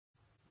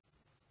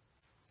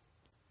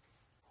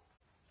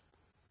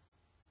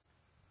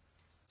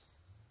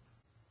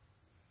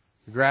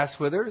The grass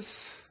withers,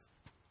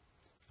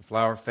 the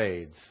flower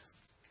fades,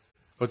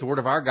 but the word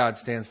of our God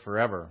stands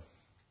forever.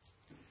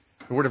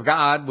 The word of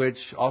God, which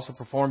also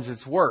performs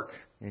its work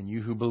in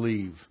you who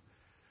believe.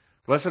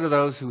 Blessed are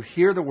those who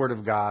hear the word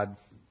of God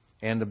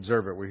and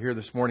observe it. We're here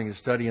this morning to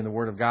study in the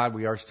word of God.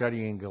 We are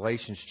studying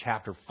Galatians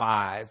chapter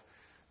 5.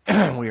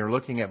 We are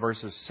looking at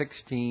verses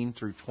 16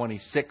 through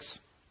 26.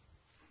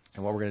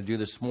 And what we're going to do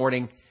this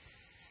morning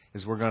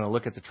is we're going to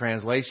look at the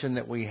translation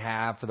that we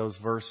have for those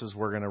verses.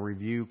 We're going to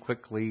review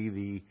quickly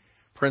the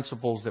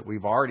principles that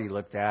we've already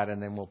looked at,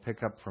 and then we'll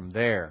pick up from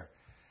there.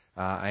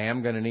 I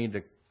am going to need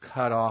to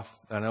cut off.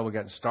 I know we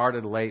got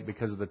started late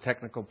because of the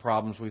technical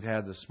problems we've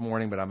had this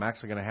morning, but I'm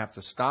actually going to have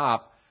to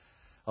stop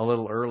a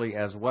little early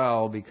as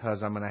well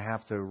because I'm going to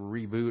have to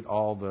reboot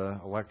all the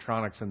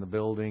electronics in the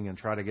building and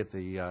try to get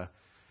the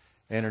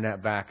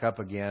internet back up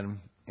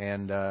again,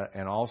 and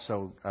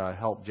also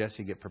help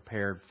Jesse get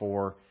prepared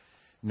for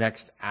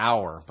next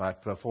hour.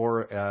 But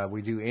before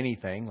we do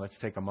anything, let's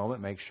take a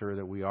moment, make sure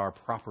that we are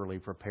properly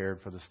prepared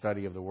for the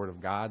study of the Word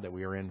of God, that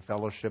we are in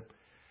fellowship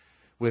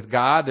with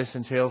God. This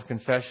entails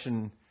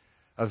confession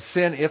of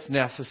sin if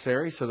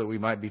necessary, so that we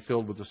might be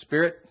filled with the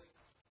Spirit.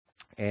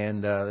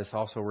 And this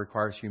also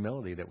requires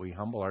humility, that we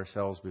humble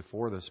ourselves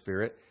before the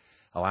Spirit,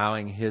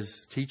 allowing His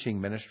teaching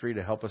ministry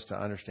to help us to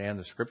understand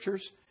the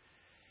Scriptures,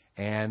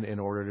 and in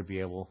order to be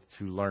able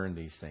to learn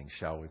these things.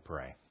 Shall we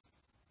pray?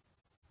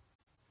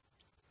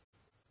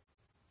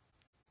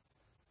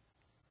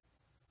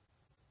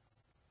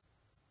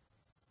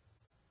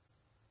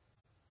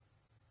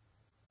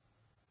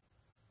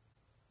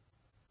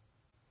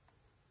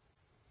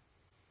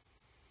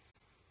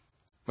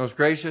 Most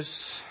gracious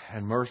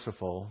and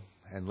merciful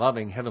and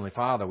loving Heavenly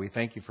Father, we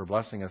thank you for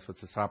blessing us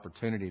with this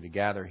opportunity to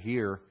gather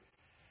here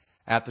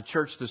at the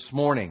church this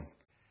morning.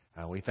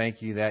 We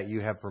thank you that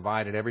you have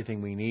provided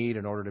everything we need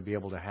in order to be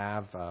able to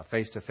have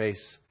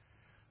face-to-face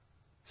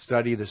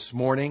study this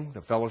morning,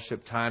 the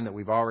fellowship time that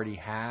we've already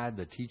had,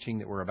 the teaching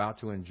that we're about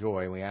to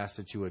enjoy. We ask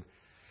that you would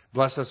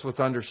bless us with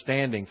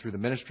understanding through the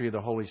ministry of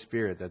the Holy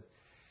Spirit, that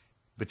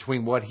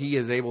between what He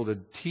is able to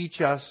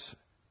teach us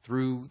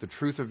through the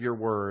truth of your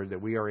word,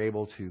 that we are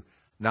able to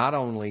not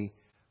only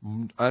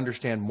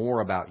understand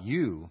more about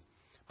you,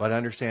 but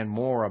understand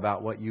more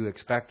about what you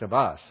expect of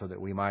us, so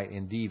that we might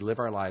indeed live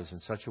our lives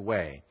in such a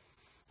way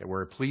that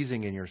we're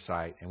pleasing in your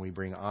sight and we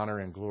bring honor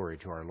and glory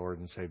to our Lord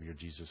and Savior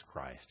Jesus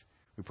Christ.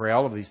 We pray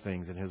all of these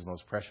things in His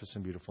most precious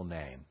and beautiful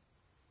name.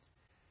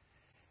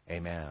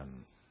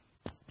 Amen.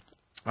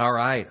 All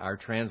right, our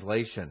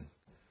translation.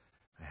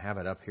 I have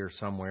it up here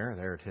somewhere.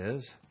 There it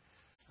is.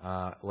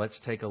 Let's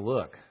take a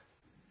look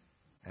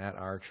at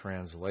our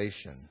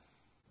translation.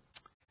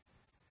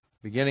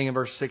 Beginning in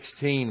verse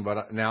 16,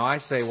 but now I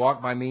say, walk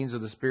by means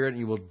of the Spirit, and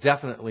you will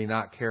definitely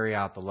not carry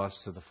out the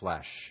lusts of the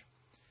flesh.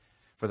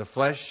 For the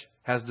flesh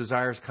has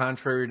desires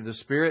contrary to the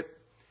Spirit,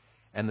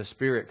 and the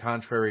Spirit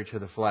contrary to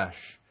the flesh.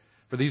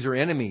 For these are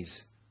enemies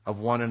of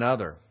one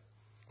another,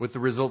 with the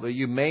result that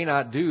you may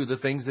not do the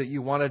things that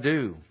you want to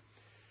do.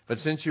 But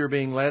since you are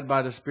being led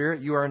by the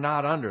Spirit, you are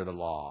not under the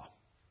law.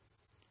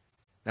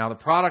 Now the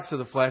products of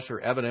the flesh are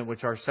evident,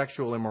 which are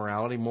sexual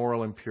immorality,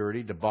 moral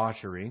impurity,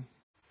 debauchery,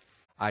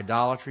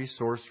 idolatry,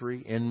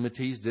 sorcery,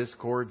 enmities,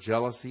 discord,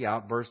 jealousy,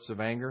 outbursts of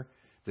anger,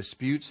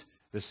 disputes,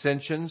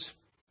 dissensions,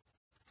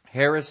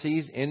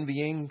 heresies,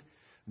 envying,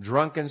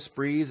 drunken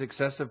sprees,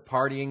 excessive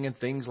partying, and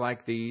things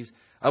like these,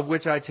 of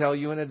which I tell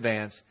you in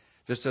advance,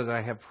 just as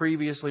I have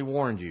previously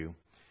warned you,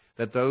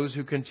 that those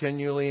who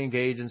continually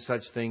engage in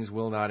such things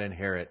will not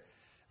inherit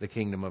the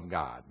kingdom of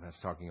God.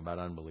 That's talking about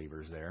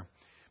unbelievers there.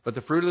 But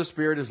the fruit of the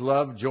Spirit is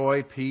love,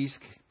 joy, peace,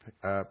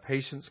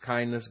 patience,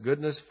 kindness,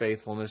 goodness,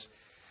 faithfulness,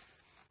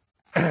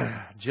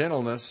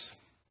 gentleness,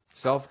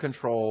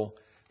 self-control.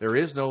 There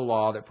is no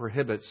law that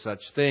prohibits such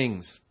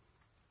things.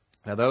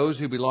 Now those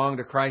who belong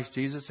to Christ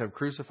Jesus have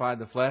crucified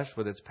the flesh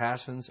with its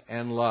passions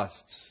and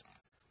lusts.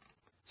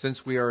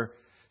 Since we are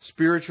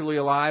spiritually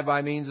alive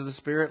by means of the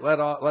Spirit, let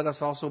us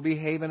also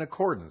behave in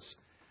accordance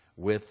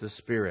with the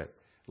Spirit.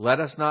 Let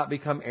us not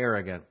become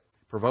arrogant,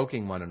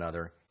 provoking one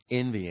another,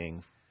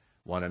 envying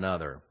one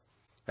another.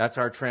 That's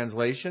our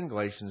translation,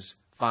 Galatians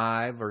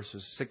 5,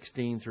 verses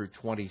 16 through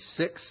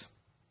 26.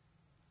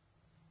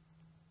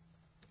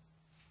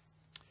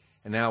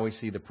 And now we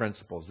see the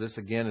principles. This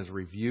again is a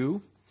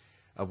review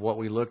of what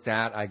we looked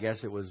at. I guess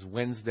it was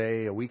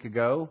Wednesday a week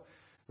ago.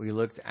 We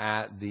looked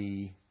at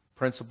the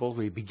principles.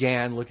 We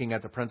began looking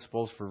at the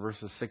principles for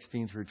verses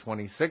 16 through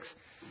 26.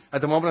 At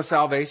the moment of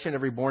salvation,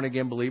 every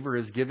born-again believer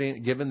is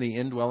given the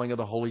indwelling of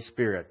the Holy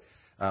Spirit.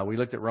 We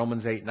looked at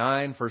Romans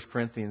 8:9, 1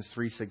 Corinthians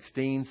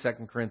 3:16,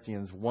 2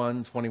 Corinthians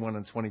 1:21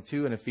 and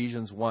 22, and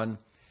Ephesians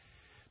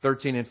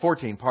 1:13 and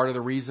 14. Part of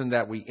the reason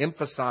that we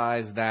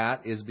emphasize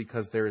that is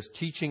because there is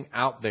teaching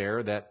out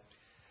there that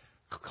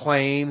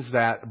claims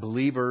that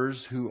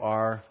believers who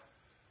are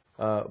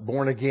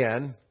born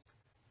again,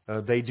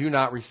 they do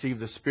not receive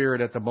the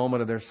Spirit at the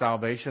moment of their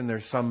salvation.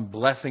 There's some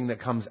blessing that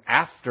comes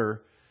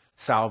after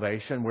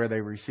salvation where they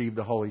receive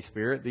the Holy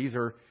Spirit. These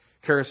are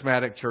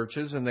charismatic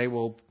churches, and they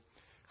will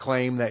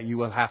claim that you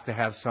will have to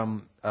have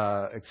some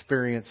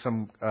experience,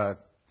 some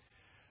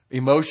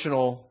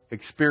emotional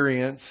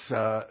experience,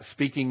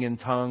 speaking in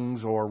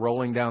tongues or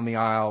rolling down the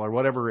aisle or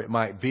whatever it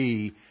might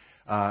be,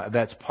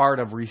 that's part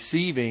of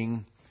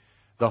receiving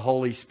the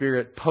Holy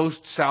Spirit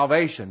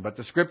post-salvation. But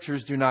the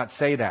Scriptures do not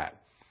say that.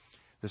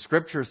 The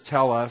Scriptures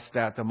tell us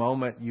that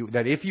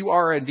that if you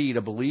are indeed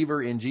a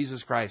believer in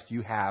Jesus Christ,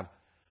 you have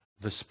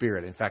the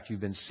Spirit. In fact, you've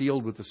been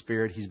sealed with the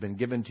Spirit. He's been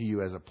given to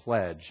you as a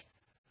pledge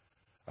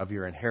of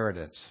your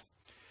inheritance.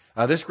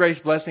 This grace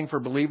blessing for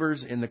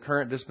believers in the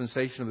current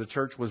dispensation of the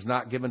church was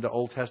not given to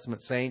Old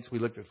Testament saints. We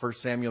looked at 1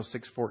 Samuel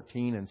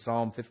 6:14 and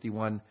Psalm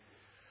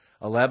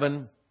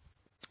 51:11.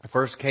 The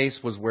first case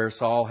was where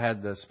Saul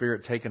had the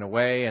Spirit taken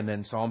away, and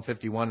then Psalm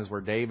 51 is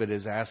where David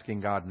is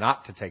asking God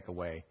not to take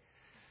away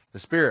the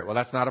Spirit. Well,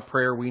 that's not a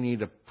prayer we need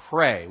to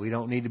pray. We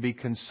don't need to be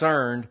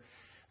concerned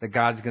that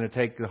God's going to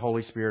take the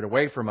Holy Spirit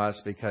away from us,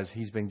 because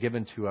He's been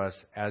given to us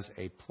as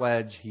a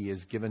pledge. He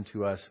is given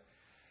to us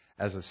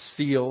as a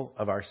seal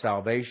of our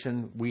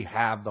salvation. We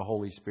have the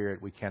Holy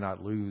Spirit. We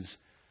cannot lose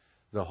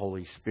the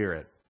Holy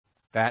Spirit.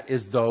 That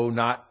is, though,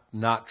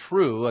 not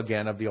true,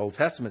 again, of the Old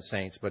Testament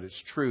saints, but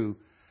it's true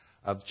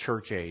of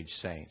church age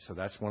saints. So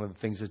that's one of the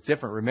things that's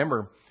different.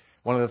 Remember,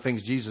 one of the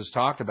things Jesus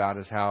talked about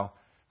is how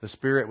the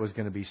Spirit was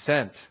going to be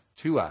sent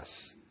to us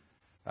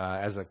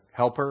as a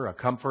helper, a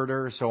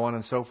comforter, so on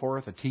and so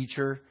forth, a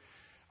teacher.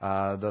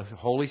 The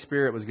Holy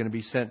Spirit was going to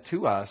be sent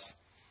to us.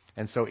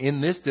 And so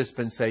in this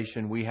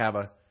dispensation, we have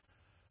a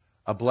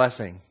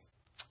blessing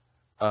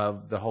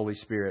of the Holy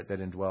Spirit that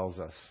indwells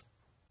us.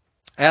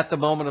 At the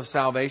moment of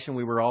salvation,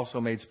 we were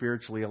also made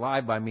spiritually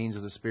alive by means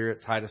of the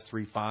Spirit. Titus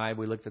 3:5,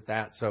 we looked at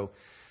that. So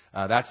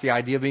that's the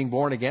idea of being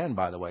born again,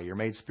 by the way. You're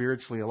made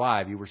spiritually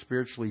alive. You were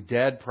spiritually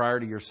dead prior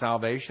to your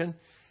salvation,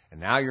 and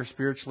now you're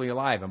spiritually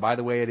alive. And by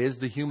the way, it is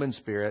the human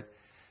spirit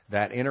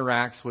that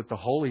interacts with the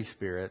Holy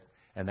Spirit,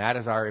 and that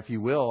is our, if you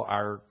will,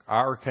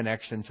 our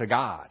connection to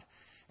God.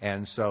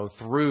 And so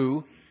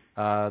through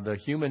the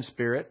human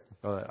spirit,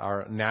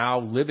 our now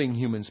living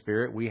human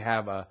spirit, we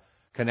have a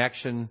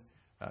connection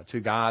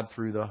to God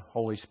through the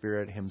Holy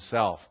Spirit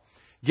Himself.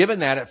 Given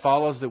that, it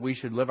follows that we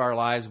should live our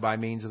lives by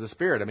means of the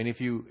Spirit. I mean,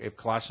 if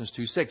Colossians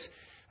 2:6,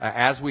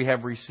 as we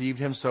have received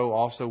Him, so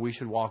also we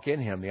should walk in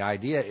Him. The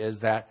idea is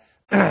that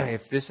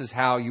if this is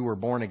how you were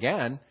born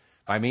again,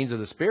 by means of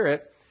the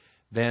Spirit,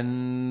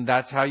 then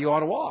that's how you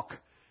ought to walk,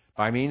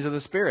 by means of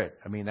the Spirit.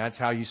 I mean, that's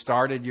how you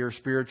started your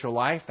spiritual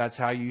life. That's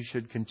how you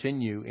should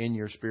continue in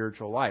your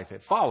spiritual life.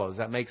 It follows.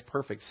 That makes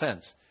perfect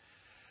sense.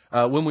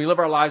 When we live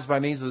our lives by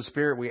means of the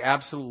Spirit, we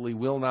absolutely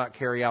will not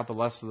carry out the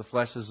lusts of the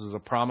flesh. This is a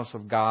promise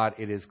of God.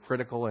 It is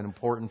critical and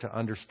important to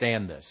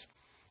understand this.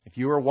 If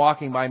you are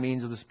walking by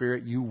means of the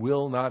Spirit, you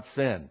will not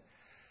sin.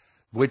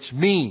 Which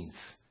means,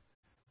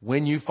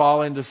 when you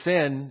fall into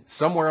sin,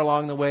 somewhere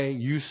along the way,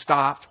 you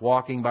stopped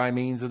walking by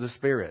means of the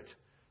Spirit.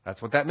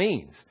 That's what that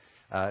means.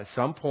 At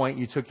some point,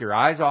 you took your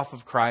eyes off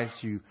of Christ.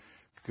 You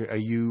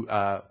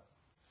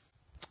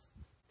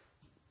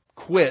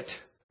quit.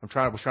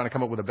 I was trying to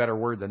come up with a better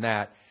word than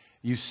that.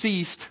 You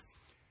ceased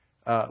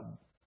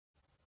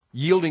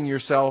yielding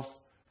yourself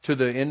to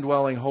the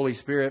indwelling Holy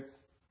Spirit,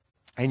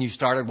 and you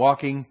started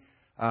walking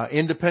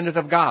independent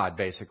of God,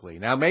 basically.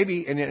 Now,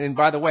 maybe, and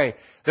by the way,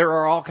 there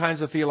are all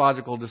kinds of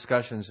theological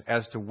discussions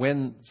as to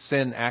when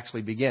sin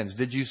actually begins.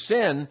 Did you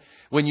sin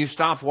when you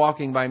stopped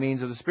walking by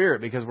means of the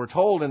Spirit? Because we're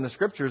told in the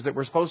Scriptures that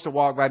we're supposed to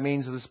walk by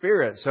means of the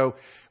Spirit. So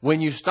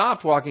when you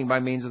stopped walking by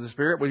means of the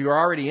Spirit, well, you were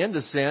already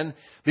into sin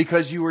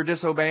because you were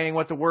disobeying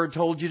what the Word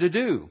told you to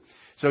do.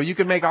 So you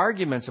can make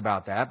arguments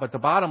about that, but the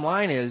bottom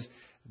line is,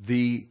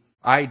 the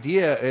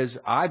idea is,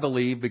 I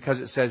believe, because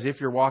it says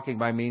if you're walking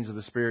by means of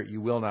the Spirit,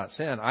 you will not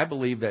sin. I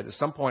believe that at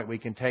some point we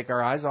can take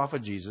our eyes off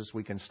of Jesus.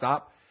 We can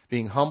stop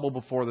being humble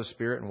before the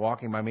Spirit and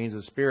walking by means of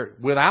the Spirit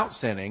without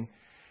sinning.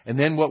 And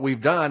then what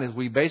we've done is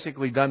we've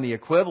basically done the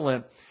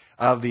equivalent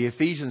of the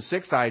Ephesians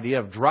 6 idea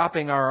of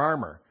dropping our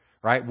armor,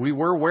 right? We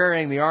were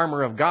wearing the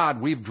armor of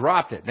God. We've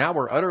dropped it. Now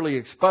we're utterly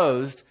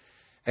exposed,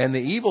 and the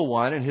evil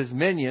one and his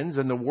minions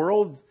and the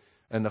world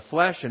and the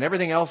flesh and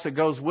everything else that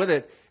goes with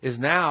it is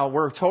now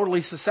we're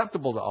totally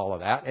susceptible to all of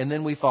that, and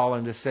then we fall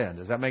into sin.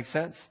 Does that make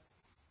sense?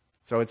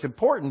 So it's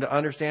important to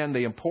understand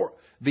the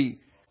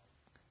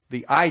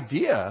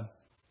idea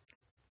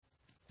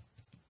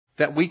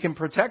that we can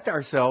protect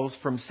ourselves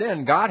from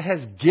sin. God has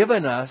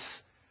given us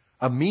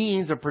a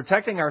means of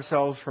protecting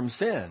ourselves from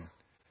sin.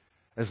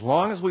 As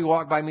long as we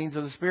walk by means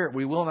of the Spirit,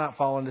 we will not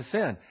fall into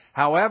sin.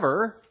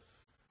 However,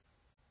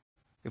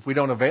 if we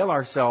don't avail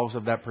ourselves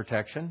of that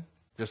protection,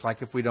 just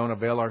like if we don't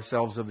avail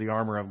ourselves of the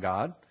armor of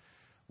God,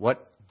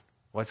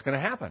 what's going to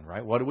happen,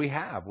 right? What do we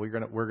have? We're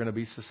going to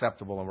be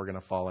susceptible, and we're going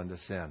to fall into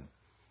sin.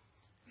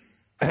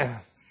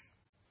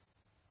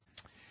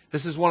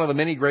 This is one of the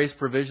many grace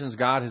provisions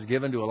God has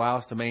given to allow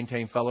us to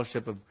maintain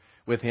fellowship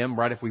with Him,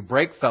 right? If we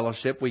break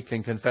fellowship, we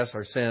can confess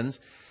our sins.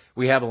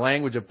 We have a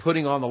language of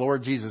putting on the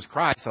Lord Jesus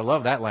Christ. I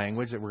love that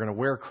language, that we're going to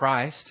wear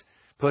Christ,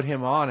 put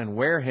Him on and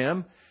wear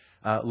Him,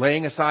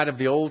 laying aside of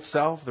the old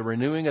self, the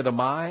renewing of the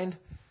mind.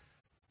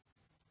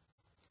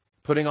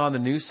 putting on the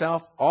new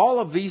self. All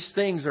of these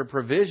things are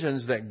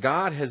provisions that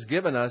God has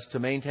given us to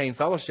maintain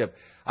fellowship.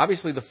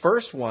 Obviously, the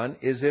first one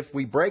is if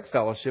we break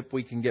fellowship,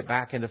 we can get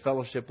back into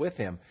fellowship with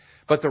Him.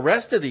 But the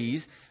rest of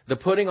these, the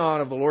putting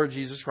on of the Lord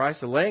Jesus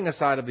Christ, the laying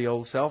aside of the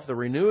old self, the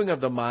renewing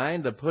of the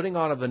mind, the putting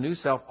on of the new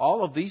self,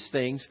 all of these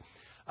things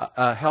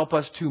help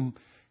us to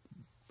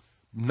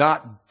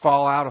not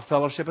fall out of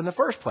fellowship in the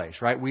first place,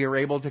 right? We are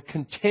able to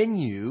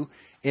continue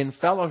in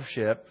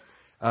fellowship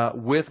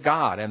with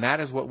God, and that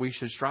is what we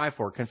should strive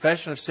for.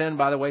 Confession of sin,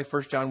 by the way,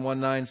 1 John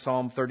 1:9,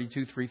 Psalm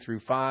 32, 3 through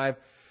 5.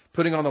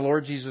 Putting on the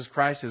Lord Jesus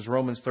Christ is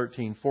Romans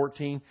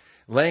 13:14.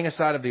 Laying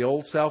aside of the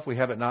old self, we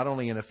have it not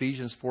only in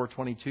Ephesians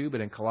 4:22, but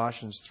in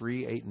Colossians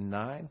 3, 8, and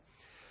 9.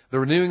 The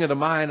renewing of the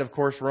mind, of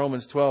course,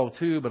 Romans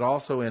 12:2, but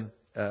also in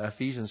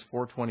Ephesians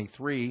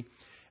 4:23.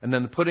 And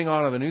then the putting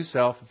on of the new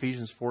self,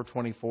 Ephesians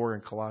 4:24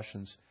 and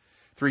Colossians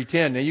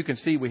 3:10. Now you can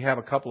see we have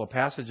a couple of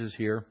passages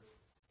here.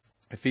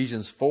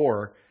 Ephesians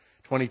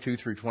 4:22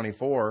 through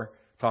 24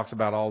 talks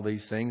about all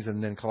these things.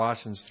 And then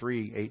Colossians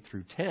 3, 8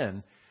 through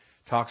 10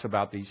 talks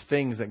about these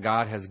things that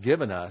God has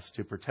given us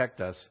to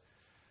protect us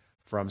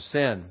from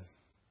sin.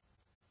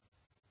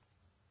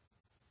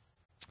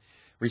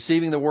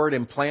 Receiving the word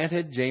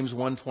implanted, James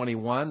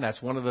 1:21.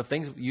 That's one of the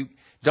things. You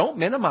don't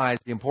minimize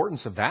the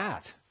importance of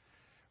that.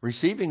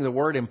 Receiving the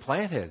word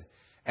implanted.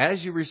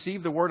 As you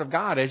receive the Word of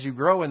God, as you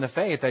grow in the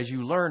faith, as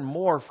you learn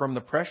more from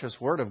the precious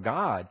Word of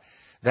God,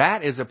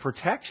 that is a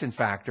protection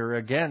factor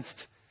against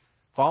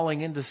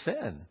falling into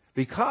sin.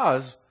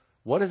 Because,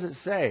 what does it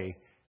say?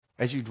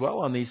 As you dwell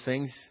on these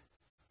things,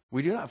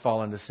 we do not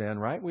fall into sin,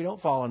 right? We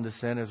don't fall into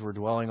sin as we're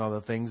dwelling on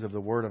the things of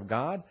the Word of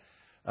God.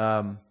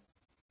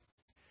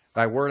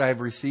 Thy word I have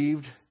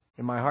received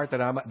in my heart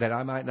that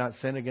I might not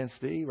sin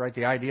against thee, right?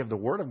 The idea of the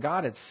Word of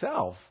God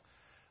itself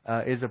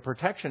is a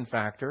protection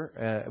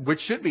factor, which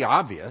should be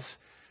obvious,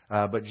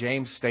 but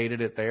James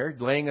stated it there.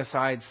 Laying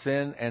aside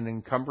sin and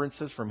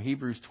encumbrances from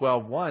Hebrews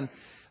 12:1.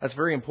 That's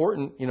very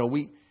important. You know,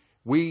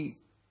 we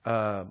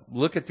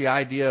look at the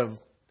idea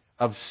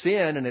of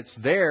sin, and it's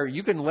there.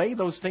 You can lay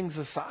those things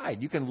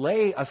aside. You can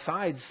lay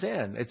aside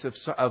sin. It's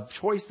a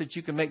choice that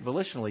you can make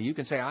volitionally. You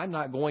can say, I'm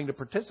not going to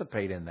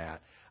participate in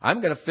that.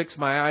 I'm going to fix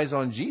my eyes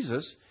on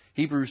Jesus.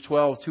 Hebrews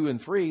 12:2 and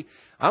 3.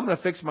 I'm going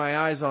to fix my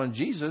eyes on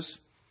Jesus,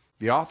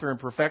 the author and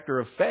perfecter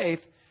of faith,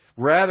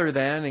 rather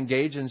than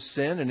engage in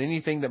sin and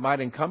anything that might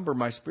encumber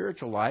my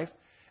spiritual life.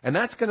 And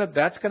that's going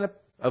to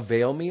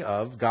avail me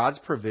of God's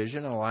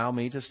provision and allow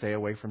me to stay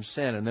away from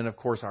sin. And then, of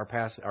course,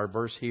 our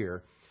verse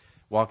here,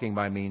 walking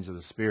by means of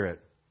the Spirit.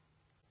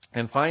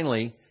 And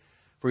finally,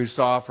 we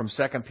saw from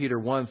 2 Peter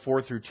 1,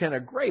 4 through 10, a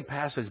great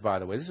passage, by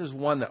the way. This is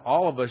one that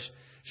all of us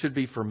should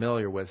be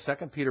familiar with.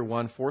 2 Peter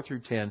 1, 4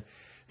 through 10,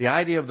 the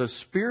idea of the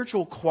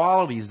spiritual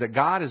qualities that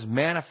God is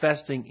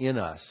manifesting in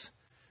us.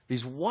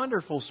 These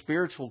wonderful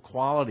spiritual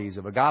qualities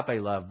of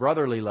agape love,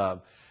 brotherly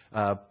love,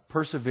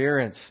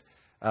 perseverance,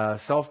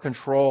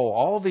 self-control,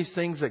 all of these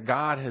things that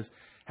God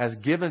has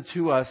given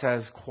to us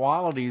as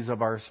qualities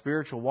of our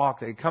spiritual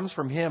walk. It comes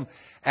from Him.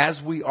 As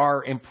we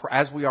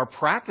are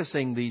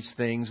practicing these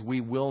things,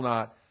 we will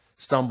not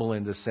stumble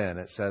into sin.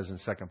 It says in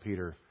 2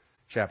 Peter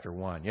chapter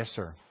 1. Yes,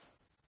 sir.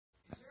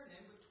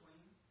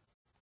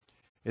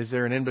 Is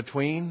there an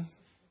in-between?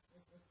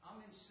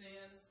 I'm in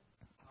sin.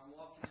 I'm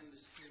walking in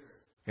the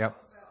Spirit. Yep.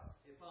 What about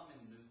if I'm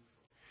in neutral?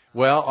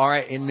 Well, all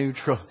right, in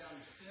neutral.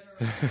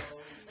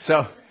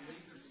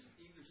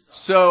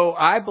 So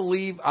I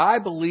believe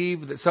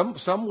that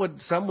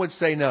some would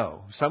say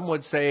no. Some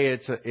would say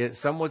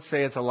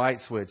it's a light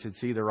switch.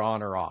 It's either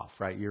on or off,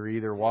 right? You're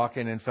either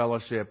walking in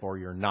fellowship or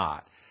you're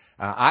not.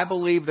 I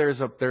believe there's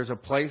a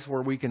place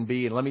where we can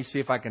be, and let me see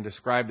if I can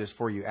describe this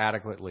for you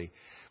adequately.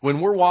 When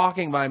we're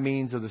walking by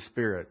means of the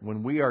Spirit,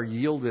 when we are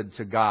yielded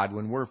to God,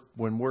 when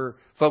we're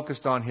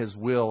focused on His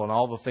will and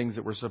all the things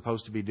that we're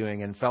supposed to be doing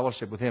in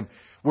fellowship with Him,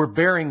 we're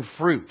bearing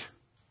fruit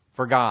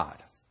for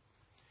God,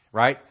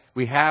 right?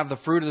 We have the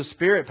fruit of the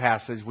Spirit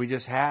passage. We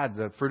just had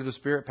the fruit of the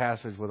Spirit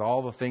passage with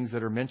all the things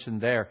that are mentioned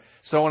there,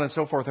 so on and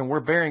so forth, and we're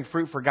bearing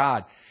fruit for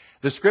God.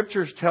 The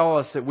Scriptures tell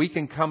us that we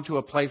can come to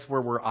a place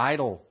where we're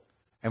idle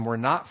and we're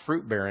not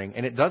fruit-bearing,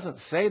 and it doesn't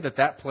say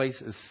that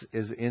place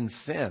is in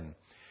sin.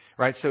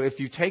 Right, so if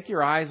you take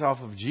your eyes off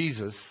of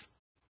Jesus,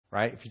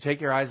 right,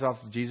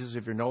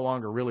 if you're no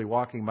longer really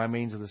walking by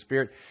means of the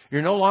Spirit,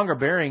 you're no longer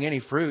bearing any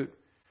fruit,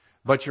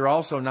 but you're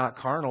also not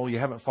carnal. You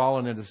haven't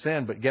fallen into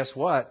sin. But guess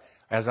what?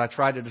 As I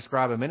tried to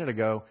describe a minute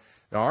ago,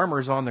 the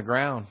armor's on the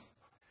ground.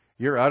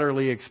 You're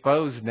utterly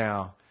exposed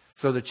now.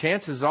 So the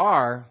chances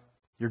are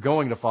you're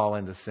going to fall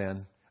into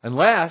sin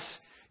unless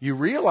you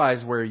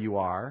realize where you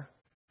are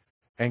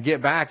and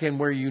get back in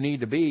where you need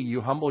to be. You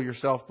humble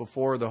yourself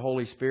before the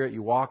Holy Spirit.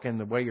 You walk in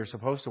the way you're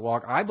supposed to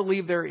walk. I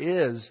believe there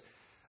is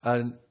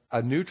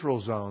a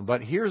neutral zone.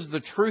 But here's the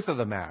truth of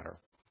the matter.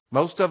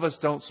 Most of us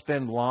don't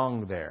spend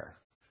long there.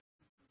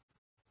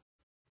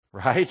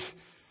 Right?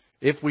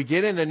 If we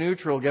get into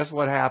neutral, guess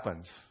what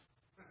happens?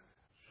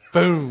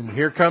 Boom!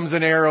 Here comes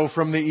an arrow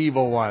from the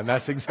evil one.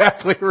 That's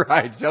exactly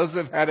right.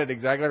 Joseph had it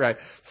exactly right.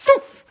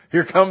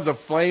 Here comes a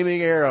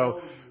flaming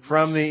arrow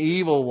from the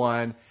evil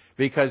one,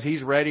 because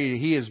he's ready.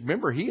 He is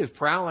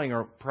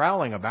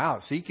prowling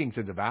about, seeking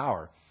to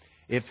devour.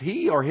 If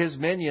he or his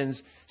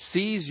minions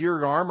seize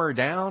your armor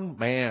down,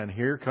 man,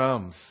 here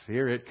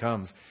it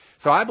comes.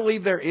 So I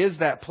believe there is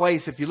that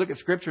place. If you look at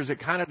scriptures, it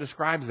kind of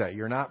describes that.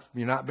 You're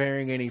not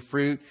bearing any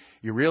fruit.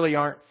 You really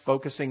aren't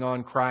focusing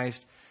on Christ.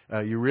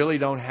 You really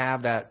don't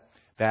have that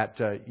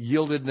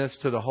yieldedness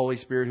to the Holy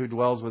Spirit who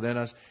dwells within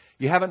us.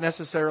 You haven't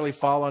necessarily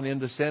fallen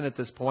into sin at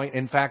this point.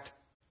 In fact,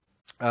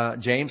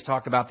 James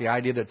talked about the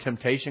idea that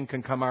temptation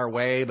can come our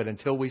way, but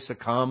until we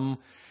succumb,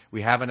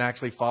 we haven't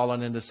actually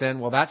fallen into sin.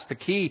 Well, that's the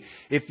key.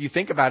 If you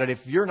think about it, if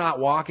you're not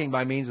walking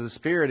by means of the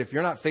Spirit, if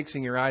you're not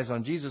fixing your eyes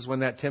on Jesus,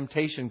 when that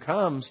temptation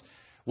comes,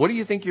 what do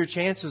you think your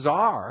chances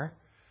are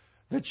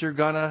that you're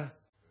going to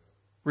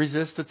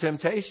resist the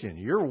temptation?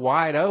 You're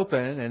wide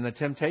open, and the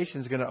temptation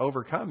is going to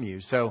overcome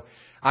you. So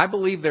I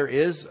believe there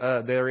is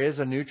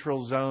a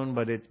neutral zone,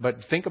 but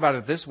think about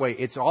it this way.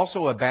 It's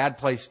also a bad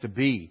place to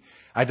be.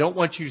 I don't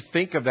want you to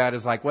think of that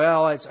as like,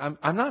 well,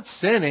 I'm not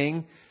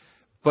sinning.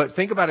 But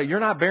think about it. You're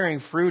not bearing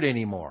fruit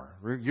anymore.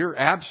 You're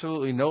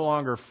absolutely no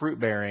longer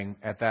fruit bearing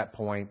at that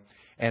point.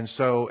 And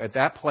so at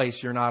that place,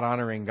 you're not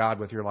honoring God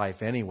with your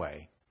life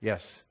anyway. Yes?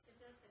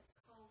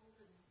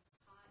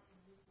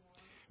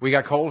 We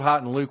got cold,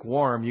 hot, and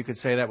lukewarm. You could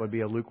say that would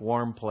be a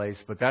lukewarm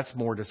place, but that's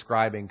more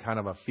describing kind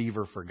of a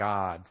fever for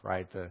God,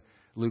 right? The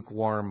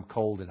lukewarm,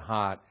 cold, and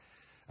hot.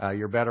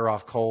 You're better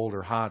off cold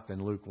or hot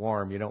than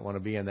lukewarm. You don't want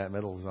to be in that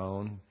middle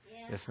zone.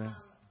 Yeah, Yes, ma'am?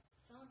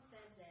 someone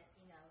said that,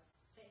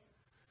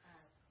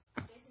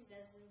 Satan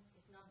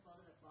is not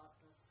bothered about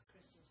those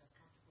Christians or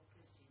comfortable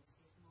Christians.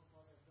 He's more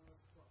bothered those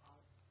who are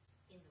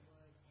in the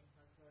Word and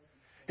perverting.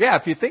 Yeah,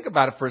 if you think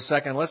about it for a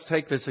second, let's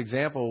take this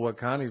example.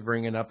 What Connie's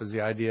bringing up is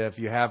the idea if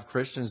you have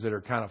Christians that are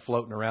kind of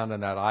floating around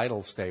in that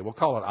idle state. We'll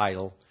call it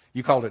idle.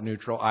 You called it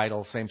neutral,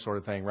 idle, same sort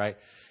of thing, right?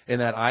 In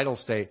that idle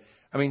state.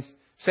 I mean,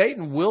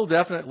 Satan will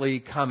definitely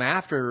come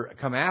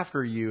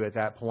after you at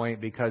that point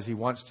because he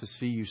wants to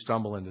see you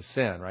stumble into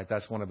sin, right?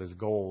 That's one of his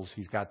goals.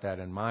 He's got that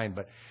in mind.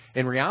 But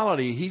in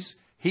reality,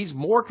 he's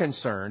more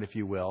concerned, if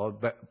you will,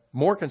 but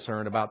more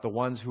concerned about the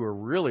ones who are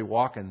really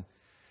walking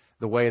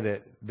the way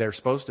that they're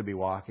supposed to be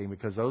walking,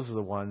 because those are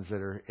the ones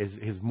that are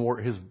his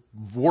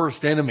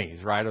worst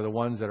enemies, right? Are the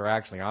ones that are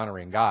actually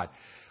honoring God.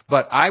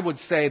 But I would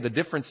say the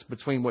difference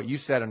between what you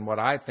said and what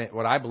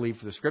I believe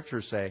the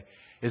Scriptures say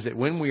is that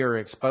when we are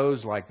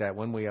exposed like that,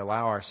 when we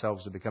allow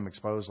ourselves to become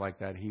exposed like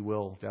that, He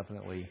will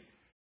definitely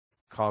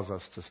cause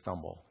us to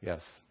stumble. Yes.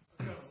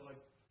 I kind of like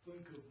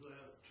think of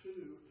that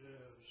too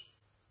as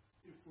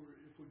if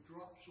we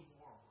drop some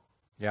armor.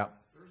 Yeah.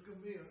 There's going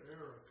to be an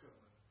arrow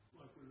coming,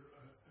 like an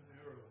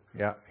arrow.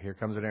 Yeah. Here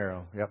comes an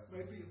arrow. Yep.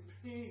 Maybe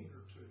a ping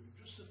or two,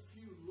 just a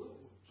few little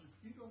ones. If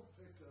you don't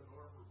pick that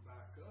armor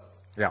back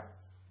up, Yeah.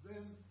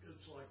 then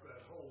it's like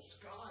that whole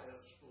sky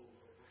is full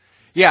of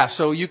it. Yeah,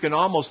 so you can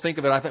almost think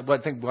of it. I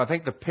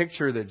think the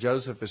picture that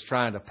Joseph is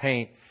trying to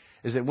paint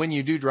is that when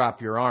you do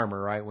drop your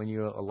armor, right, when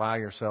you allow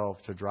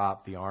yourself to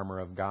drop the armor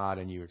of God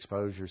and you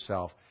expose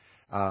yourself,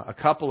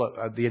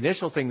 the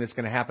initial thing that's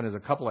going to happen is a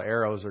couple of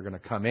arrows are going to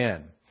come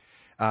in.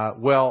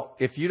 Well,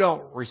 if you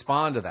don't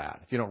respond to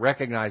that, if you don't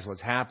recognize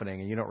what's happening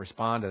and you don't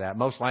respond to that,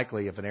 most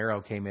likely if an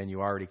arrow came in,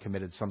 you already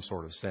committed some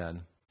sort of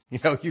sin. You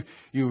know,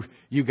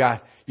 you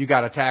got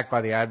attacked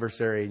by the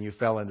adversary and you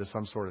fell into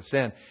some sort of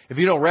sin. If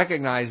you don't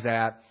recognize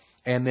that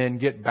and then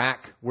get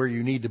back where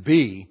you need to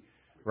be,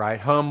 right,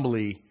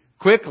 humbly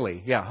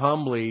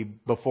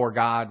before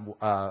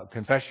God,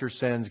 confess your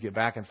sins, get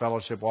back in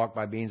fellowship, walk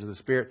by means of the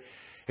Spirit.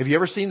 Have you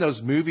ever seen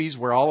those movies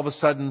where all of a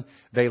sudden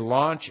they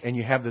launch and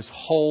you have this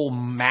whole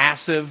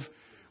massive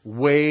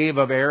wave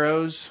of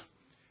arrows?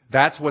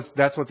 That's what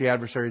the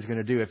adversary is going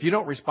to do. If you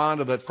don't respond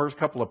to that first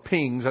couple of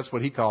pings, that's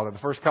what he called it, the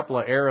first couple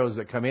of arrows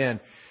that come in,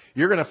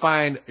 you're going to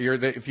find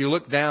if you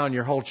look down,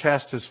 your whole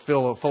chest is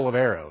full of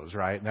arrows,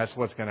 right? And that's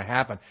what's going to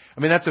happen. I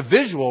mean, that's a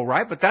visual,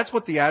 right? But that's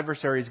what the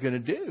adversary is going to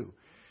do.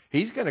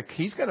 He's going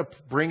to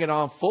bring it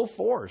on full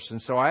force.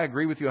 And so I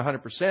agree with you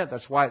 100%.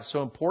 That's why it's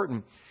so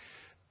important.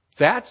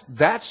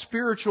 That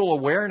spiritual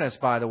awareness,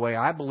 by the way,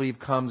 I believe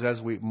comes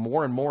as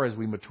more and more as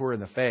we mature in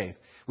the faith.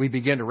 We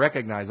begin to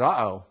recognize,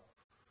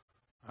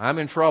 I'm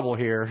in trouble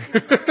here.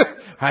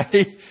 I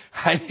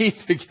need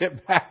to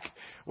get back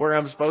where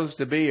I'm supposed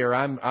to be, or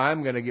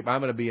I'm going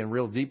to be in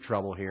real deep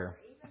trouble here.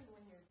 Even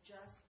when you're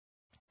just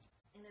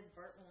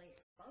inadvertently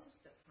exposed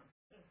to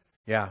something,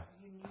 Yeah.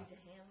 you need to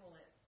handle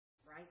it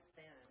right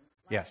then.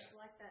 Yes.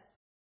 Like that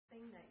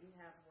thing that you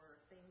have where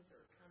things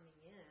are coming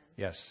in.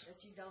 Yes.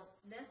 That you don't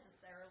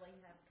necessarily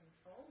have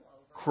control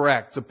over.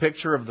 Correct. The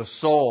picture of the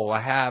soul.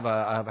 I have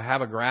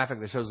a graphic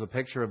that shows the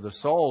picture of the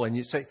soul. And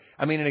you say,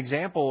 an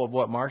example of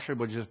what Marcia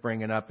was just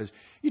bringing up is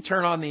you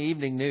turn on the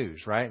evening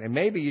news, right? And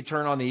maybe you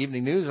turn on the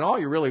evening news and all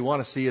you really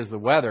want to see is the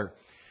weather.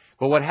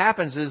 But what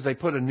happens is they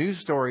put a news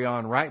story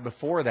on right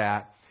before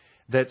that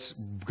that's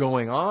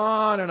going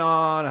on and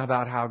on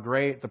about how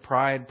great the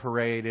Pride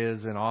Parade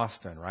is in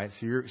Austin, right?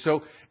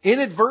 So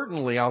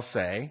inadvertently, I'll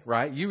say,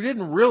 right, you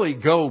didn't really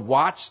go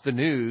watch the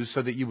news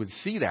so that you would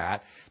see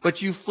that,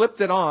 but you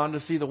flipped it on to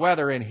see the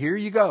weather, and here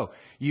you go.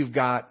 You've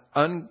got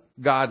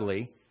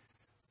ungodly,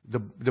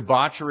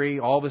 debauchery,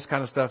 all this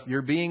kind of stuff.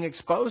 You're being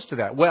exposed to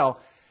that. Well,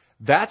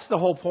 that's the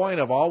whole point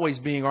of always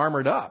being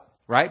armored up,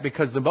 right?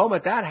 Because the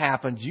moment that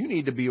happens, you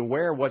need to be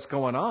aware of what's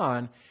going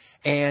on.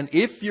 And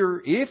if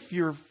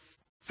you're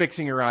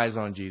fixing your eyes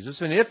on Jesus,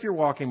 and if you're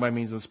walking by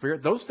means of the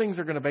Spirit, those things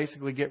are going to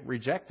basically get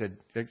rejected.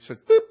 It's like,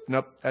 boop,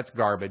 nope, that's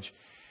garbage.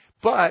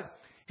 But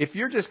if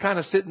you're just kind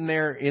of sitting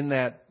there in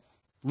that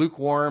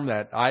lukewarm,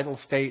 that idle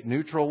state,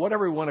 neutral,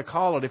 whatever you want to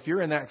call it, if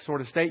you're in that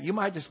sort of state, you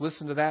might just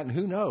listen to that, and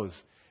who knows?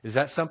 Is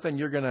that something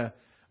you're going to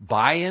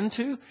buy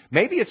into?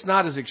 Maybe it's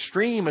not as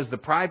extreme as the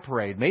Pride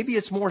Parade. Maybe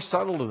it's more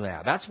subtle than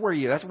that. That's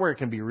where it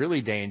can be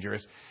really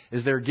dangerous,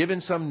 is they're giving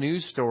some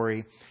news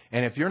story,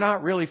 and if you're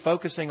not really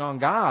focusing on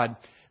God,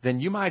 then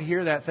you might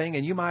hear that thing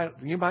and you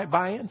might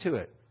buy into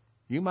it.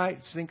 You might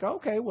think,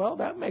 okay, well,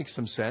 that makes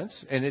some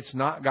sense. And it's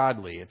not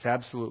godly. It's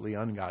absolutely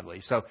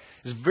ungodly. So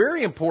it's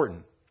very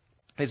important.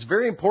 It's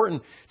very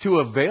important to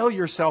avail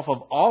yourself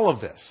of all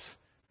of this,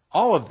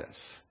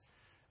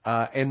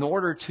 in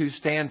order to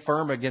stand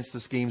firm against the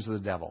schemes of the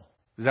devil.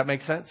 Does that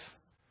make sense?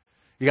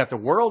 You got the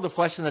world, the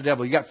flesh, and the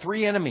devil. You got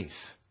three enemies.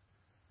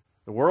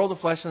 The world, the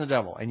flesh, and the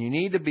devil. And you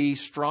need to be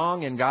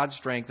strong in God's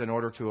strength in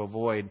order to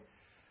avoid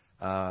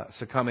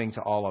succumbing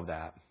to all of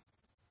that.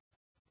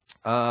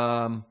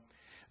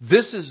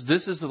 This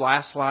is the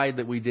last slide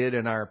that we did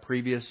in our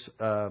previous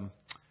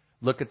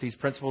look at these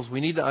principles.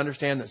 We need to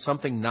understand that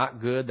something not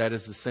good, that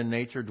is the sin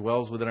nature,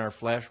 dwells within our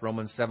flesh,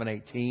 Romans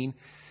 7:18.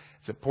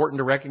 It's important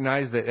to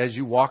recognize that as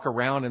you walk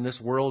around in this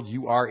world,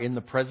 you are in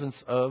the presence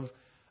of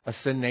a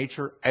sin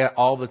nature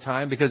all the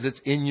time, because it's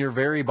in your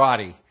very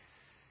body.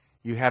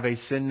 You have a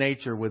sin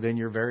nature within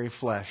your very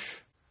flesh.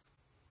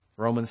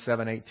 Romans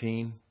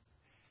 7:18.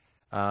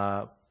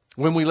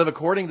 When we live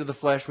according to the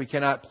flesh, we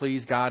cannot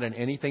please God in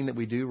anything that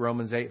we do.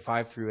 Romans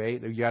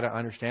 8:5-8. You got to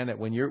understand that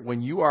when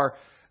you are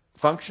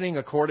functioning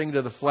according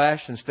to the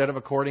flesh instead of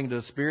according to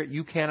the Spirit,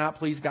 you cannot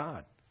please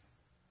God.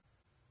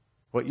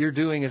 What you're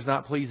doing is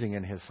not pleasing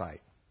in His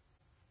sight.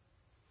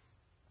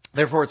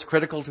 Therefore, it's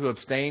critical to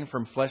abstain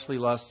from fleshly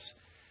lusts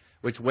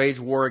which wage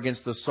war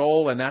against the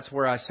soul. And that's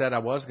where I said I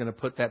was going to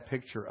put that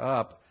picture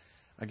up.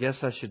 I guess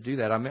I should do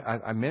that.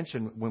 I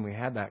mentioned when we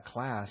had that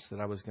class that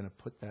I was going to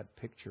put that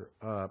picture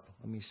up.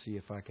 Let me see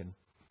if I can.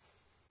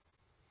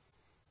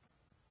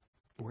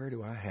 Where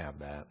do I have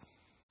that?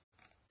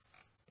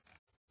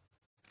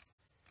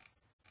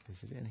 Is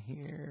it in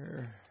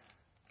here?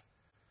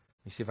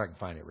 Let me see if I can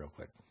find it real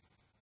quick.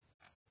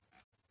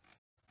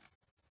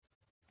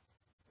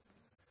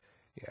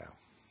 Yeah.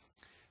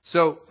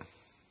 So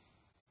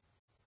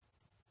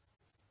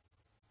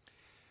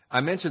I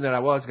mentioned that I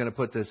was going to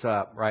put this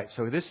up, right?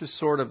 So this is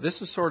sort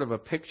of a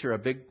picture, a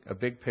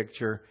big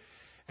picture,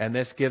 and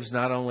this gives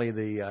not only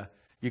the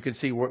you can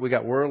see we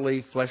got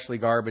worldly, fleshly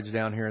garbage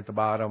down here at the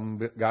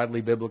bottom,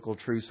 godly biblical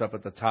truths up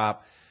at the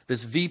top.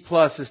 This V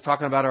plus is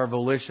talking about our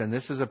volition.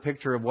 This is a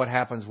picture of what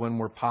happens when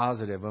we're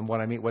positive, and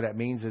what that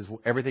means is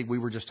everything we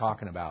were just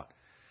talking about.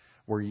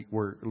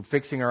 We're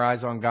fixing our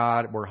eyes on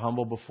God. We're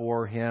humble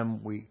before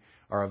Him. We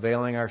are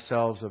availing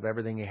ourselves of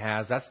everything He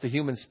has. That's the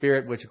human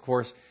spirit, which of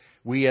course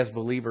we as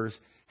believers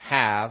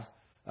have.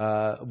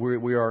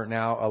 We are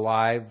now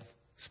alive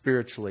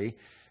spiritually.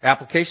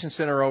 Application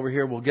Center over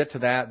here, we'll get to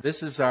that.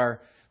 This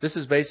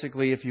is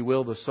basically, if you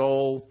will, the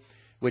soul,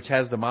 which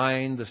has the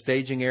mind, the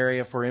staging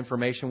area for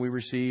information we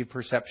receive,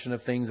 perception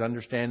of things,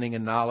 understanding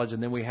and knowledge.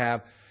 And then we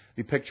have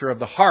the picture of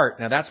the heart.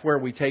 Now that's where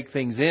we take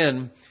things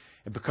in.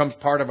 It becomes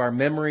part of our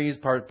memories,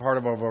 part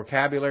of our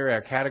vocabulary,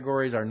 our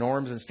categories, our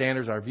norms and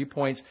standards, our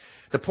viewpoints.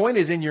 The point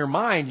is in your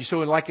mind.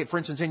 So for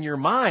instance, in your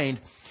mind,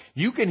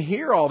 you can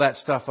hear all that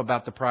stuff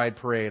about the Pride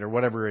Parade or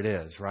whatever it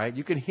is, right?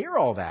 You can hear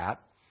all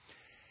that,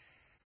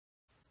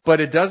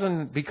 but it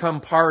doesn't become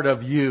part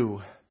of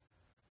you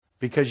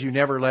because you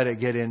never let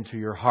it get into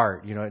your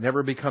heart. You know, it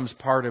never becomes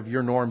part of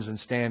your norms and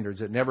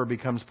standards. It never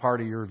becomes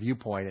part of your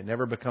viewpoint. It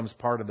never becomes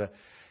part of the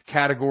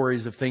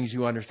categories of things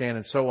you understand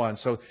and so on.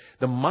 So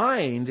the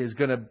mind is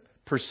going to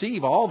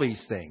perceive all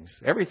these things,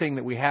 everything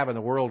that we have in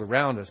the world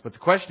around us. But the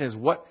question is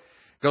what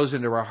goes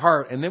into our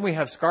heart. And then we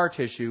have scar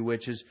tissue,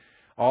 which is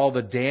all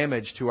the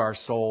damage to our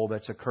soul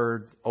that's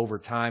occurred over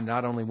time,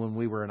 not only when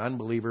we were an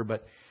unbeliever,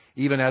 but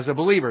even as a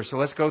believer. So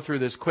let's go through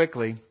this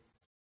quickly.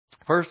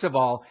 First of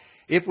all,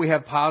 if we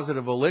have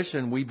positive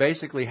volition, we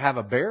basically have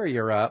a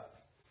barrier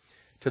up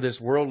to this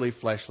worldly,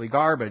 fleshly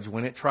garbage.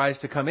 When it tries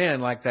to come in,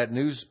 like that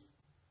news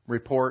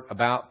report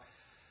about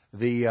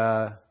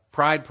the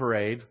Pride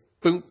Parade,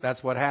 boom,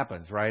 that's what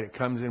happens, right? It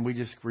comes in,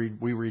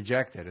 we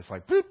reject it. It's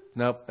like, boop,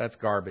 nope, that's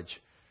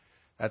garbage.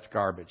 That's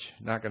garbage.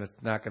 Not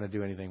gonna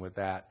do anything with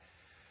that.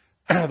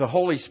 The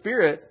Holy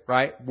Spirit,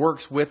 right,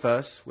 works with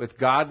us with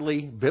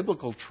godly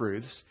biblical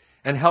truths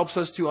and helps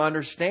us to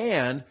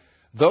understand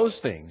those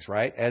things,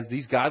 right? As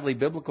these godly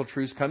biblical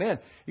truths come in,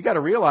 you got to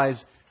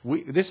realize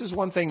This is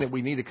one thing that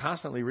we need to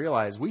constantly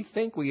realize. We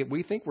think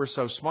we're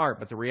so smart,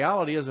 but the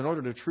reality is, in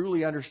order to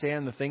truly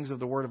understand the things of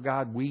the Word of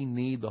God, we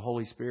need the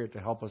Holy Spirit to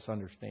help us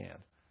understand.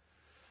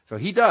 So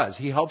He does.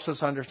 He helps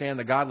us understand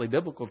the godly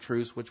biblical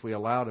truths which we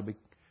allow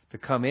to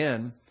come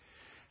in.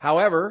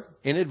 However,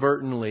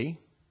 inadvertently,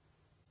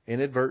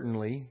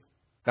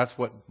 that's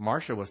what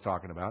Marcia was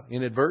talking about.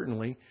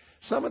 Inadvertently,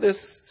 some of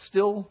this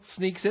still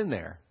sneaks in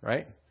there,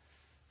 right?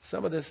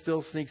 Some of this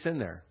still sneaks in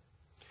there.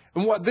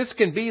 And what this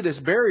can be, this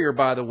barrier,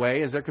 by the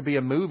way, is there could be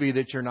a movie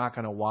that you're not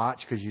going to watch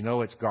because you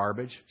know it's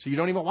garbage, so you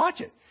don't even watch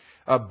it.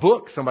 A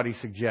book somebody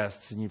suggests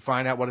and you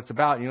find out what it's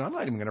about. You know, I'm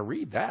not even going to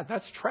read that.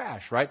 That's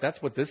trash, right?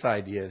 That's what this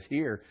idea is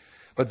here.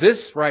 But this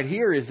right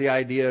here is the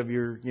idea of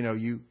you're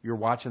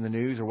watching the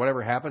news or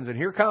whatever happens, and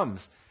here comes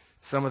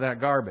some of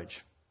that garbage.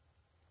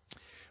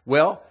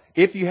 Well,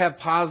 if you have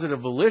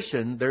positive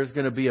volition, there's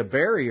going to be a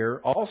barrier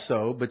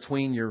also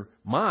between your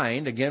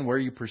mind, again, where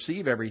you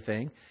perceive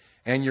everything,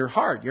 and your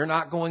heart. You're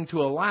not going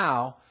to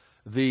allow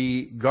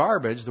the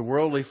garbage, the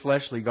worldly,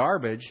 fleshly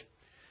garbage,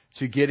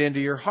 to get into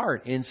your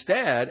heart.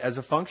 Instead, as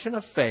a function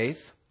of faith,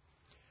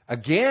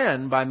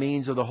 again, by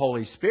means of the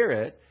Holy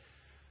Spirit,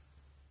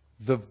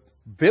 the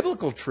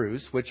biblical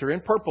truths, which are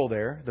in purple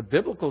there, the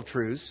biblical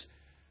truths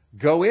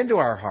go into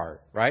our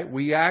heart, right?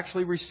 We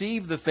actually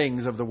receive the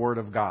things of the Word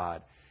of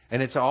God.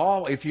 And it's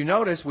all, if you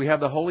notice, we have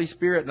the Holy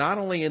Spirit not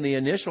only in the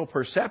initial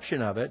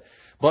perception of it,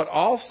 but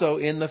also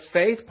in the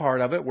faith part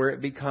of it, where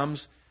it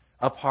becomes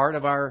a part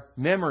of our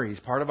memories,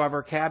 part of our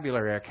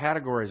vocabulary, our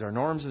categories, our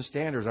norms and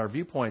standards, our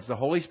viewpoints. The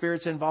Holy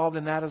Spirit's involved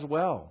in that as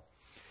well.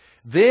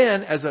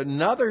 Then, as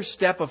another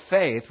step of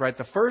faith, right,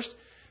 the first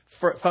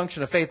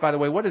function of faith, by the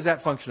way, what is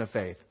that function of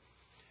faith?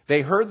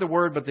 They heard the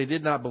Word, but they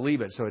did not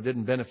believe it, so it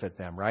didn't benefit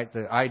them, right?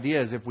 The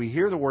idea is if we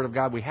hear the Word of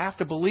God, we have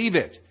to believe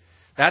it.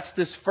 That's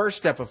this first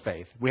step of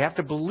faith. We have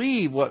to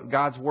believe what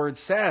God's Word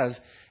says,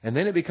 and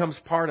then it becomes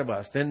part of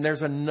us. Then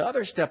there's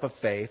another step of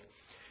faith,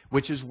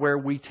 which is where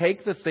we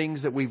take the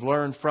things that we've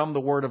learned from the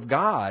Word of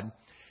God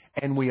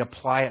and we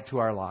apply it to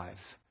our lives.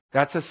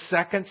 That's a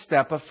second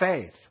step of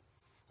faith.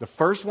 The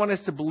first one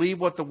is to believe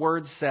what the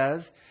Word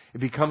says. It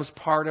becomes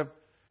part of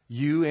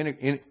you,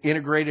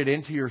 integrated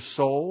into your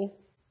soul.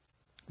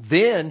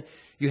 Then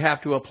you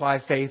have to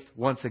apply faith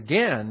once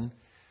again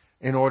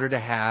in order to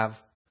have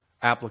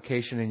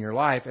application in your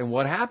life. And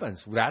what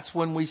happens? That's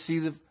when we see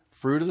the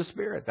fruit of the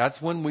Spirit.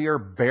 That's when we are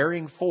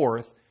bearing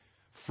forth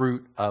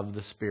fruit of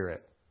the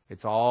Spirit.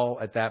 It's all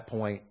at that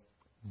point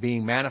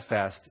being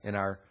manifest in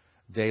our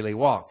daily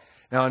walk.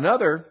 Now,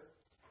 another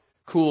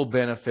cool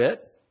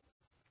benefit,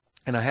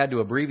 and I had to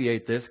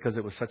abbreviate this because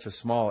it was such a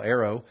small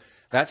arrow,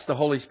 that's the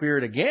Holy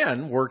Spirit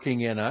again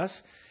working in us.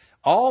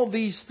 All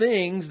these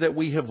things that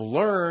we have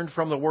learned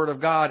from the Word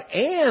of God,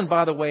 and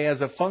by the way,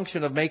 as a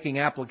function of making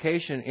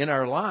application in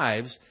our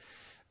lives,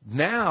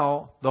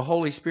 now the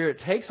Holy Spirit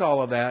takes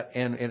all of that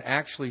and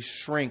actually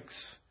shrinks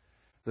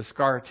the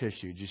scar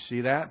tissue. Do you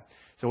see that?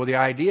 So the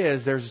idea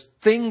is there's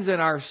things in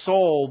our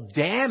soul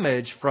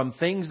damaged from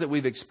things that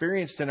we've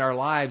experienced in our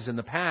lives in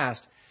the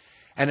past.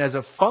 And as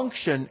a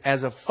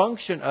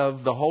function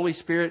of the Holy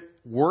Spirit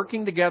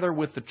working together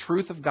with the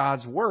truth of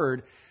God's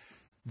Word,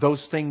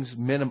 those things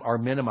are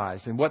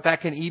minimized. And what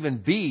that can even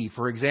be,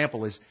 for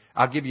example, is,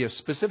 I'll give you a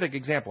specific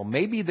example.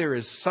 Maybe there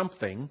is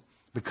something,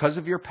 because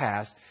of your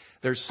past,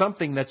 there's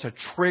something that's a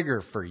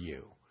trigger for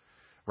you,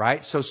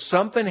 right? So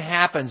something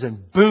happens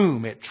and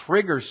boom, it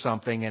triggers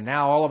something, and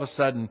now all of a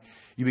sudden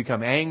you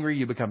become angry,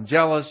 you become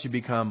jealous, you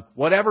become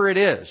whatever it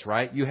is,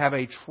 right? You have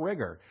a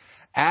trigger.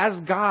 As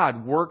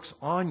God works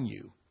on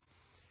you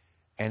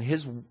and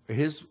His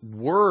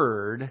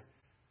Word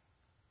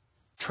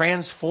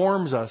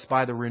transforms us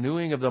by the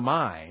renewing of the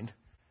mind,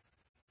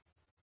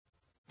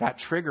 that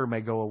trigger may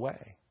go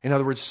away. In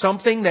other words,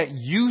 something that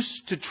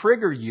used to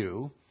trigger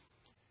you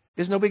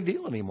is no big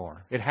deal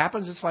anymore. It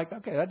happens, it's like,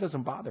 okay, that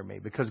doesn't bother me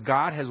because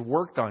God has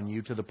worked on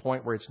you to the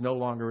point where it's no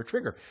longer a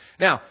trigger.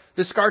 Now,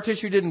 the scar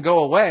tissue didn't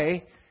go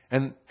away,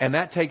 and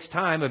that takes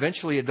time.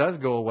 Eventually it does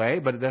go away,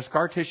 but the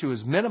scar tissue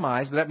is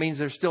minimized. But that means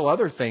there's still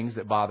other things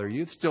that bother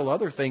you, still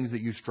other things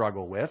that you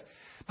struggle with.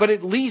 But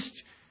at least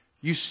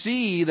you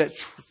see that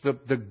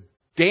the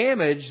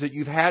damage that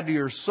you've had to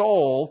your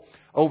soul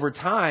over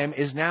time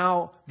is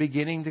now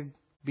beginning to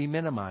be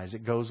minimized.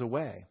 It goes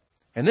away.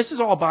 And this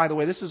is all, by the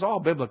way, this is all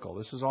biblical.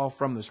 This is all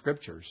from the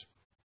Scriptures.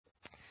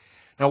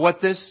 Now,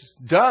 what this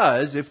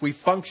does, if we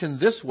function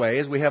this way,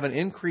 is we have an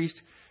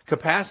increased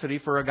capacity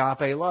for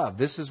agape love.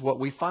 This is what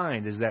we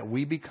find, is that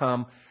we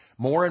become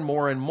more and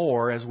more and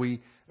more as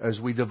we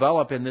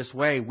develop in this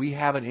way, we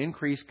have an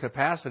increased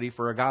capacity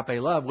for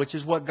agape love, which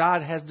is what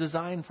God has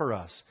designed for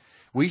us.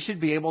 We should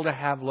be able to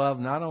have love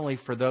not only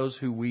for those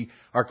who we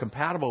are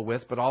compatible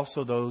with, but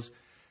also those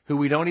who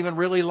we don't even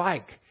really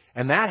like.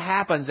 And that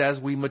happens as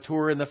we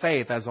mature in the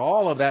faith. As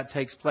all of that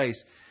takes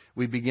place,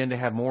 we begin to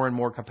have more and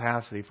more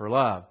capacity for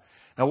love.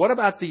 Now, what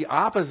about the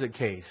opposite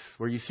case,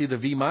 where you see the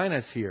V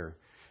minus here?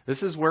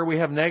 This is where we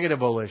have negative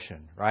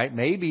volition, right?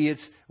 Maybe it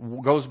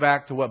goes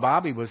back to what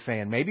Bobby was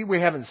saying. Maybe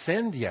we haven't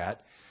sinned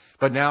yet,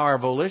 But now our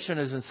volition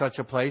is in such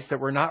a place that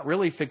we're not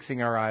really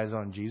fixing our eyes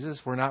on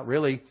Jesus. We're not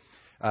really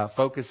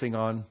focusing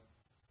on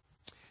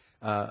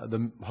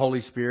the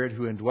Holy Spirit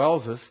who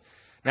indwells us.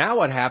 Now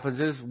what happens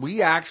is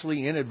we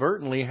actually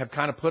inadvertently have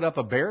kind of put up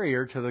a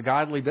barrier to the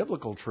godly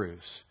biblical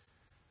truths.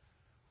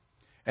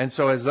 And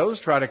so as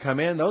those try to come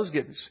in, those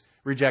get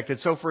rejected.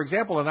 So, for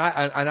example, an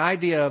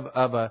idea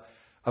of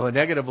a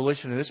negative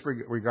volition in this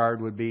regard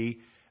would be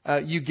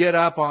you get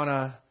up on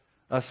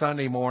a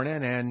Sunday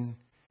morning and,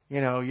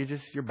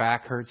 your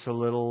back hurts a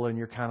little and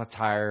you're kind of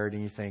tired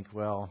and you think,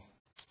 well,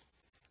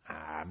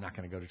 I'm not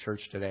going to go to church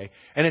today.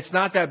 And it's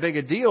not that big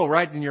a deal,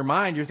 right? In your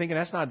mind, you're thinking,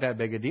 that's not that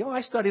big a deal. I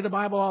study the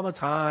Bible all the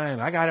time.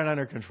 I got it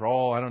under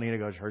control. I don't need to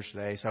go to church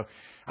today. So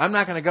I'm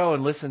not going to go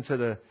and listen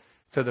to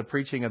the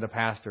preaching of the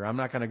pastor. I'm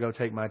not going to go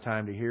take my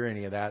time to hear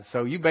any of that.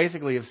 So you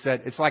basically have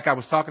said, it's like I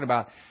was talking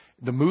about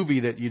the movie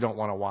that you don't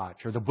want to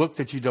watch or the book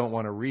that you don't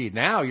want to read.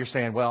 Now you're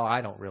saying, well,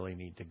 I don't really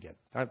need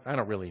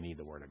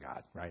the Word of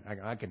God, right?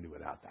 I can do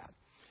without that.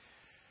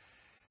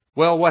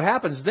 Well, what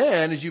happens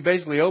then is you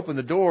basically open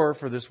the door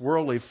for this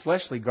worldly,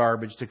 fleshly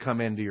garbage to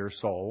come into your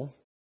soul.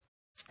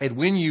 And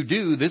when you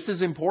do, this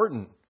is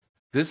important.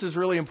 This is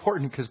really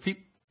important because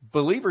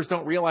believers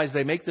don't realize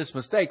they make this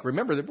mistake.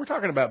 Remember that we're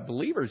talking about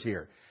believers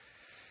here.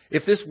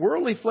 If this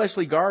worldly,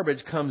 fleshly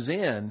garbage comes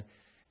in,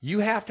 you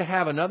have to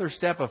have another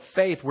step of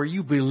faith where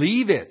you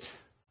believe it.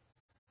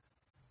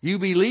 You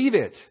believe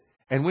it.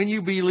 And when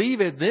you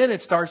believe it, then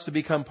it starts to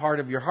become part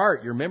of your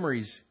heart, your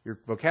memories, your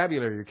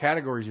vocabulary, your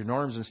categories, your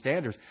norms and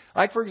standards.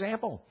 Like, for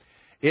example,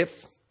 if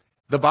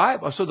the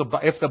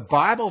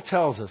Bible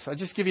tells us, I'll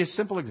just give you a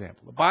simple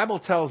example. The Bible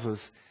tells us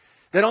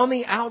that on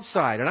the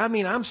outside, and I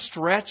mean I'm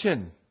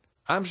stretching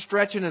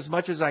as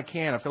much as I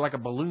can. I feel like a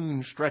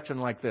balloon stretching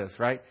like this,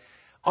 right?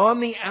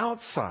 On the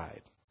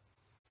outside,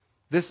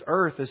 this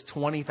earth is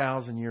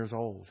 20,000 years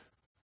old.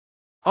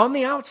 On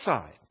the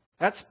outside.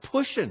 That's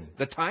pushing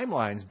the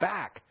timelines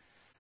back.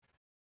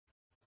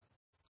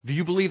 Do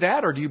you believe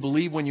that? Or do you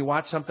believe when you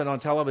watch something on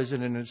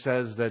television and it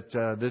says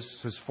that this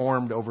has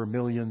formed over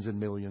millions and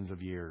millions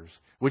of years?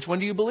 Which one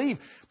do you believe?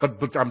 But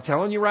I'm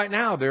telling you right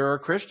now, there are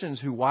Christians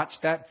who watch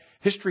that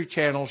History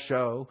Channel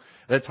show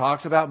that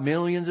talks about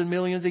millions and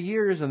millions of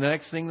years, and the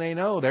next thing they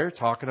know, they're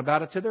talking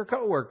about it to their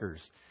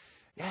coworkers.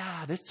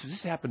 Yeah,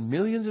 this happened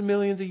millions and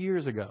millions of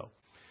years ago.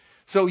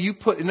 So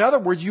in other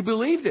words, you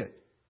believed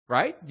it,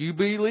 right? You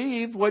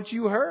believed what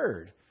you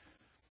heard.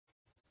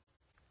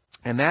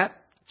 And that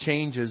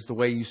changes the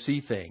way you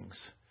see things.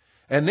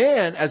 And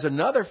then, as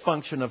another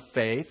function of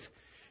faith,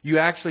 you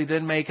actually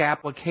then make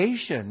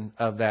application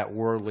of that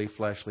worldly,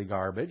 fleshly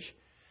garbage.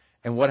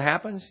 And what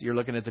happens? You're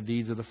looking at the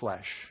deeds of the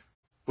flesh.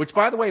 Which,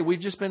 by the way, we've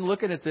just been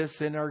looking at this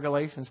in our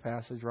Galatians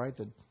passage, right?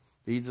 The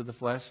deeds of the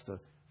flesh, the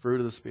fruit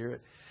of the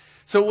Spirit.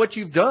 So what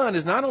you've done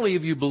is not only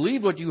have you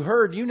believed what you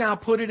heard, you now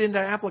put it into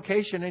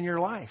application in your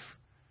life.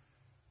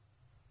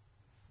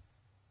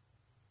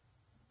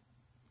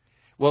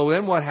 Well,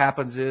 then what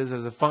happens is,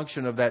 as a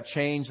function of that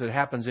change that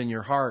happens in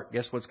your heart,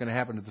 guess what's going to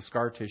happen to the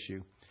scar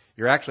tissue?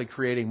 You're actually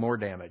creating more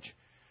damage.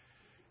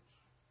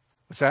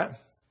 What's that?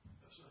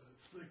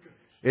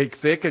 It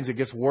thickens. It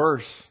gets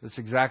worse. That's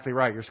exactly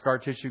right. Your scar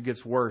tissue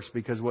gets worse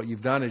because what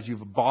you've done is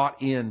you've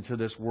bought into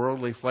this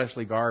worldly,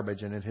 fleshly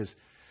garbage, and it has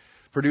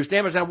produced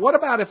damage. Now, what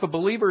about if a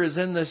believer is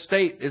in this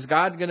state? Is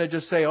God going to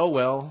just say, oh,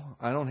 well,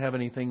 I don't have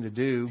anything to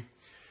do?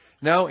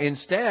 No,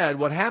 instead,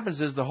 what happens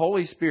is the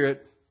Holy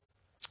Spirit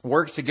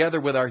works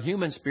together with our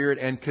human spirit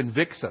and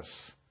convicts us.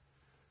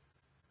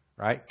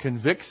 Right?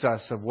 Convicts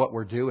us of what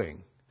we're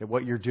doing. That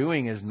what you're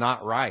doing is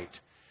not right.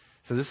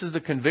 So this is the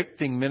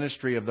convicting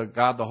ministry of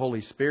God, the Holy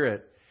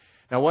Spirit.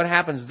 Now what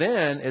happens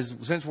then is,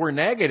 since we're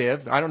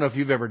negative, I don't know if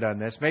you've ever done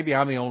this. Maybe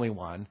I'm the only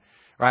one.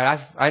 Right?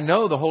 I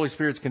know the Holy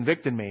Spirit's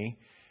convicting me.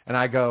 And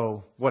I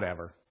go,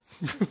 whatever.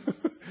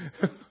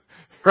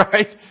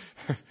 Right?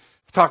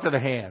 Talk to the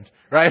hand.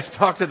 Right?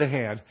 Talk to the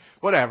hand.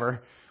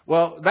 Whatever.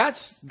 Well,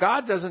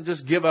 God doesn't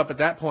just give up at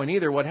that point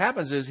either. What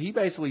happens is He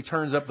basically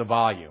turns up the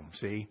volume,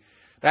 see?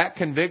 That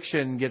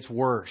conviction gets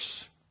worse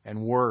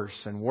and worse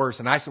and worse.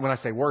 And when I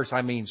say worse,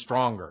 I mean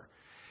stronger.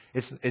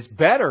 It's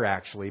better,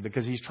 actually,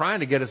 because He's trying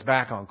to get us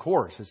back on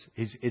course.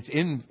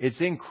 It's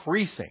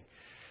increasing.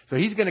 So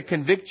He's going to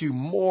convict you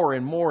more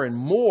and more and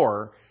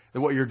more that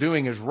what you're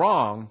doing is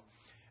wrong.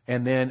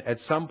 And then at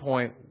some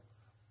point,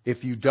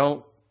 if you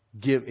don't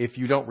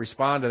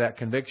respond to that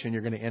conviction,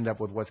 you're going to end up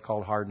with what's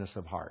called hardness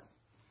of heart.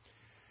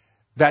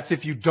 That's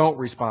if you don't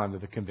respond to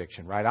the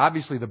conviction, right?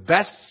 Obviously, the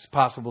best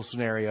possible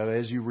scenario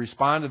is you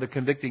respond to the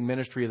convicting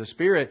ministry of the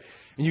Spirit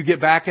and you get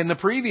back in the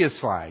previous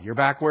slide. You're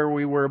back where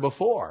we were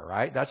before,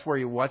 right? That's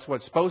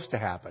what's supposed to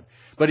happen.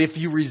 But if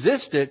you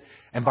resist it,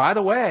 and by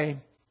the way,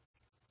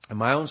 in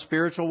my own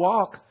spiritual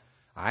walk,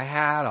 I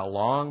had a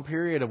long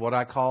period of what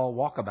I call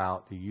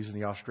walkabout, using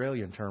the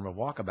Australian term of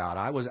walkabout.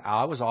 I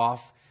was off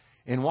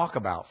in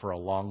walkabout for a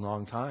long,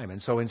 long time.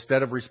 And so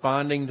instead of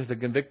responding to the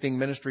convicting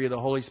ministry of the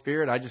Holy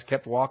Spirit, I just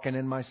kept walking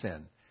in my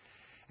sin.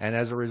 And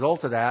as a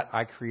result of that,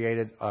 I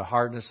created a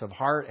hardness of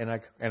heart,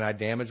 and I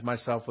damaged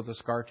myself with the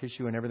scar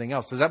tissue and everything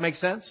else. Does that make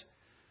sense?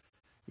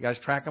 You guys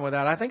tracking with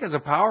that? I think it's a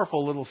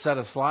powerful little set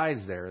of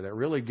slides there that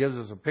really gives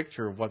us a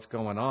picture of what's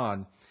going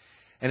on.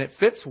 And it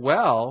fits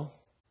well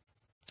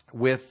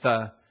with,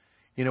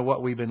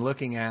 what we've been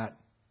looking at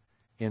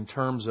in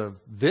terms of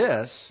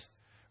this,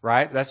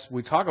 right?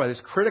 We talk about it.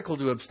 It's critical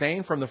to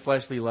abstain from the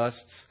fleshly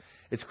lusts.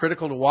 It's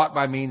critical to walk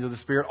by means of the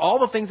Spirit. All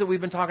the things that we've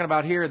been talking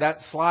about here, that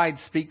slide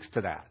speaks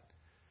to that.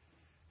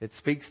 It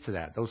speaks to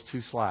that. Those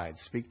two slides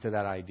speak to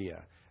that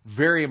idea.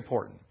 Very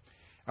important.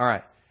 All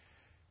right.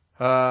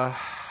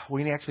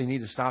 We actually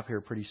need to stop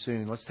here pretty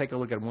soon. Let's take a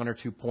look at one or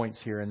 2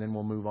 points here, and then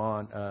we'll move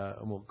on,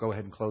 and we'll go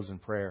ahead and close in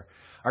prayer.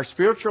 Our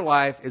spiritual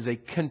life is a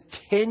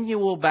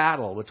continual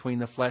battle between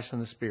the flesh and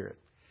the Spirit.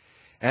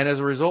 And as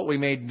a result, we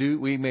may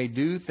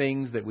do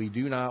things that we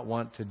do not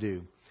want to do.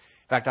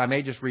 In fact, I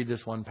may just read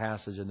this one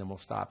passage, and then we'll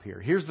stop here.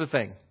 Here's the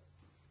thing.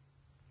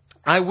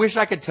 I wish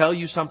I could tell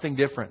you something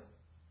different.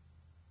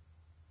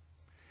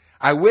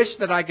 I wish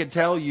that I could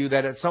tell you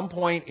that at some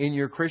point in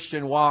your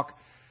Christian walk,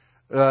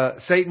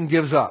 Satan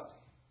gives up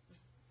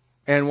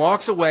and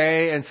walks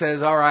away and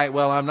says, all right,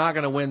 well, I'm not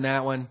going to win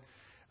that one.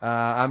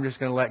 I'm just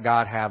going to let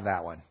God have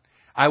that one.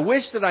 I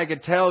wish that I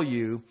could tell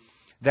you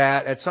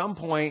that at some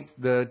point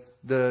the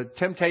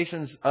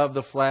temptations of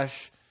the flesh,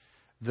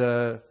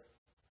 the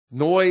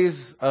noise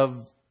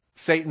of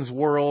Satan's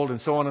world, and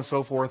so on and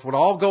so forth would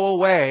all go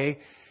away,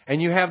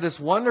 and you have this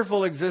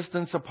wonderful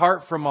existence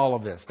apart from all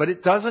of this. But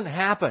it doesn't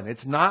happen.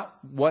 It's not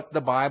what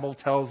the Bible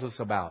tells us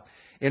about.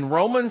 In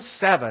Romans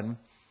 7,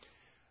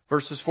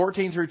 verses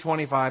 14 through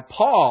 25,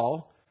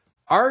 Paul,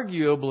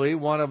 arguably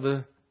one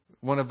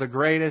of the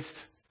greatest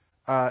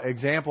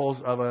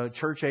examples of a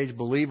church age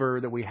believer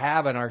that we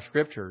have in our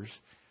scriptures,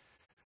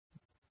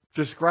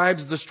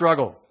 describes the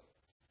struggle.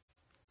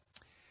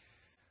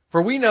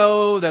 For we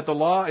know that the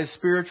law is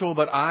spiritual,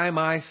 but I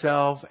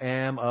myself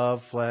am of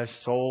flesh,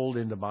 sold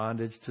into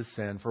bondage to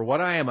sin. For what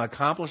I am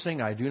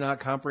accomplishing, I do not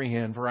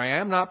comprehend. For I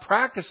am not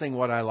practicing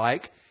what I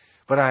like,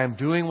 but I am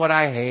doing what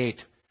I hate.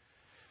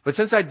 But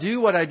since I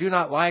do what I do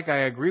not like, I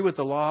agree with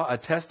the law,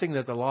 attesting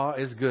that the law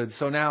is good.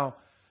 So now,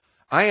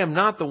 I am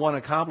not the one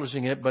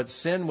accomplishing it, but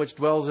sin which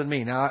dwells in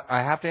me. Now, I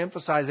have to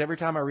emphasize every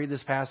time I read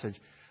this passage,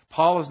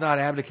 Paul is not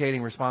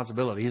abdicating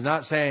responsibility. He's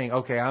not saying,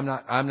 okay, I'm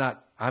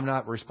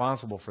not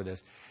responsible for this.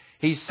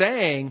 He's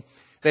saying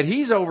that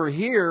he's over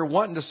here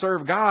wanting to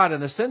serve God,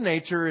 and the sin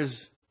nature is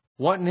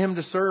wanting him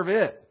to serve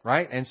it,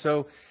 right? And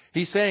so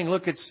he's saying,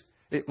 look,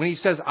 when he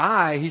says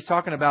I, he's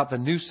talking about the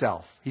new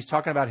self. He's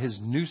talking about his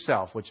new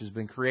self, which has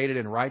been created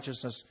in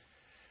righteousness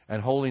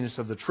and holiness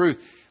of the truth.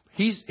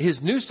 His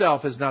new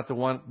self is not the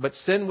one, but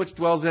sin which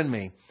dwells in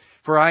me.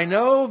 For I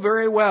know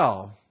very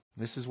well,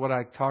 this is what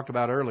I talked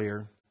about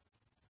earlier,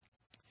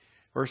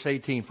 verse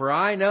 18, for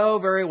I know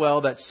very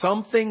well that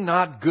something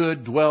not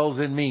good dwells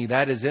in me,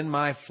 that is in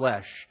my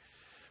flesh.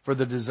 For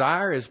the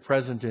desire is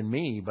present in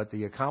me, but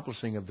the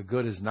accomplishing of the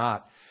good is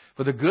not.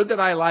 For the good that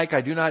I like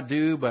I do not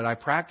do, but I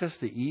practice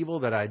the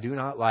evil that I do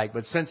not like.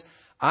 But since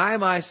I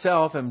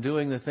myself am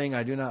doing the thing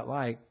I do not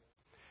like,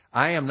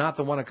 I am not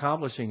the one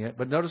accomplishing it.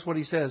 But notice what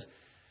he says.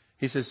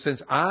 He says,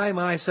 since I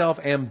myself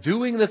am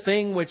doing the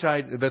thing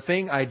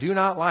I do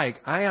not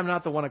like, I am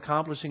not the one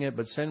accomplishing it,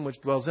 but sin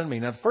which dwells in me.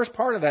 Now, the first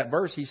part of that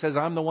verse, he says,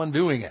 I'm the one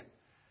doing it.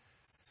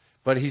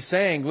 But he's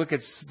saying, look,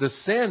 it's the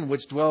sin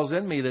which dwells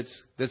in me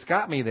that's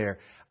got me there.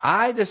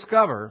 I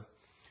discover,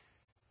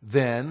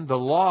 then, the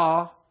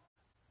law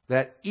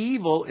that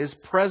evil is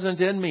present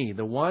in me,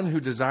 the one who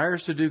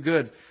desires to do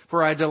good.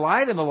 For I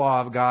delight in the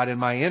law of God in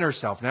my inner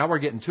self. Now we're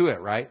getting to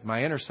it, right?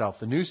 My inner self,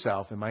 the new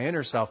self, in my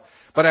inner self.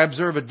 But I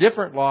observe a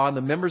different law in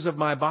the members of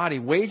my body,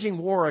 waging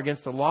war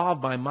against the law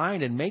of my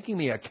mind and making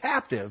me a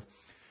captive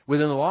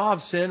within the law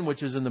of sin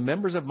which is in the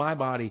members of my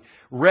body.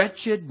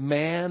 Wretched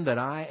man that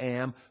I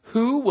am,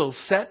 who will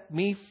set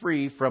me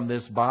free from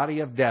this body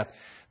of death?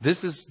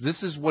 This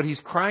is what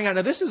he's crying out.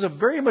 Now this is a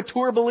very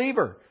mature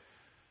believer.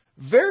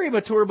 Very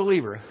mature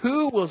believer.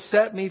 Who will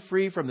set me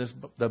free from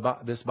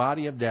this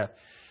body of death?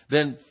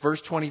 Then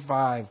verse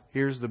 25,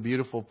 here's the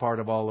beautiful part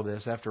of all of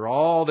this. After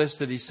all this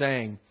that he's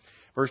saying,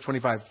 verse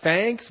 25,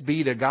 thanks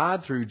be to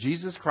God through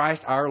Jesus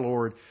Christ our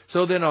Lord.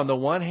 So then on the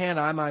one hand,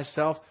 I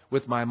myself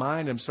with my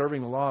mind am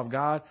serving the law of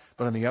God,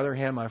 but on the other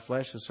hand, my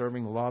flesh is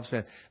serving the law of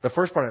sin. The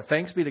first part of it,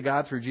 thanks be to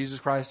God through Jesus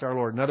Christ our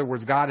Lord. In other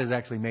words, God has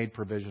actually made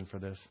provision for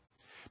this.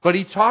 But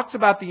he talks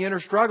about the inner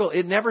struggle.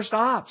 It never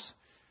stops.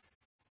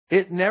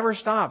 It never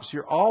stops.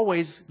 You're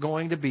always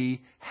going to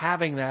be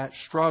having that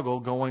struggle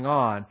going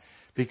on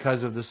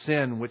because of the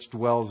sin which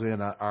dwells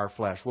in our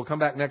flesh. We'll come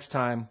back next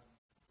time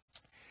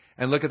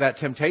and look at that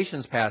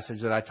temptations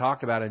passage that I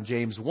talked about in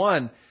James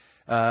 1.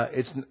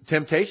 The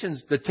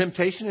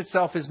temptation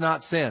itself is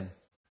not sin.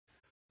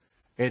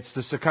 It's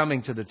the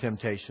succumbing to the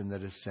temptation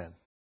that is sin.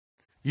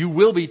 You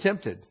will be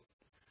tempted.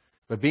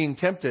 But being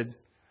tempted,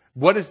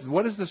 what does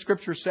the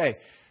Scripture say?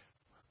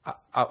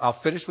 I'll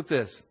finish with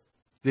this.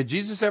 Did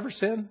Jesus ever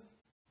sin?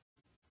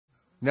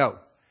 No.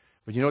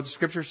 But you know what the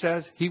Scripture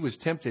says? He was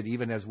tempted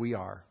even as we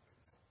are,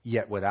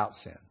 yet without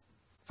sin.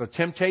 So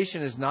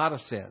temptation is not a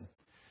sin.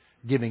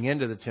 Giving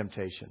into the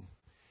temptation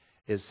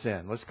is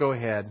sin. Let's go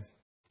ahead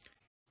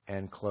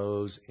and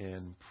close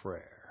in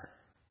prayer.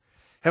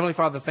 Heavenly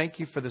Father, thank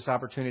you for this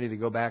opportunity to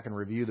go back and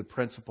review the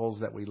principles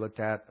that we looked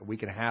at a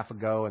week and a half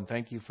ago. And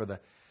thank you for the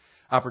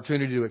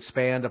opportunity to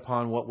expand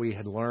upon what we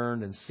had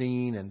learned and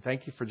seen. And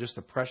thank you for just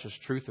the precious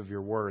truth of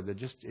your word that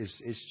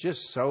it's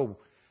just so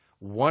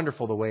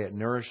wonderful the way it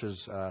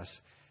nourishes us,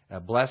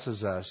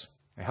 blesses us.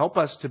 Help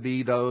us to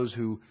be those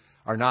who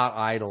are not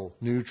idle,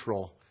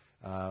 neutral,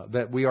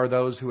 that we are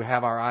those who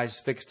have our eyes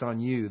fixed on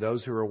you,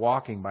 those who are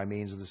walking by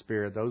means of the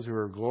Spirit, those who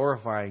are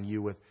glorifying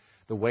you with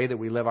the way that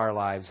we live our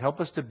lives. Help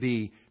us to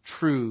be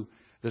true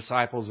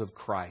disciples of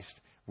Christ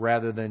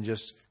rather than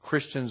just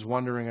Christians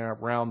wandering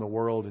around the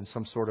world in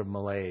some sort of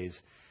malaise.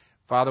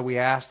 Father, we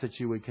ask that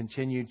you would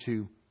continue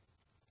to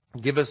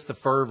give us the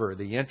fervor,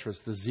 the interest,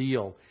 the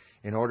zeal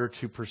in order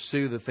to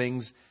pursue the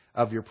things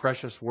of your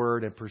precious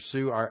word and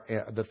pursue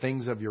the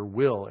things of your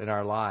will in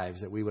our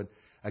lives, that we would,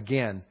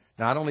 again,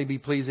 not only be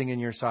pleasing in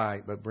your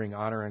sight, but bring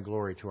honor and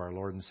glory to our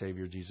Lord and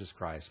Savior, Jesus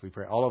Christ. We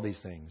pray all of these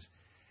things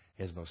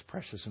in His most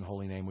precious and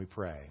holy name we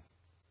pray.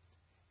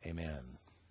 Amen.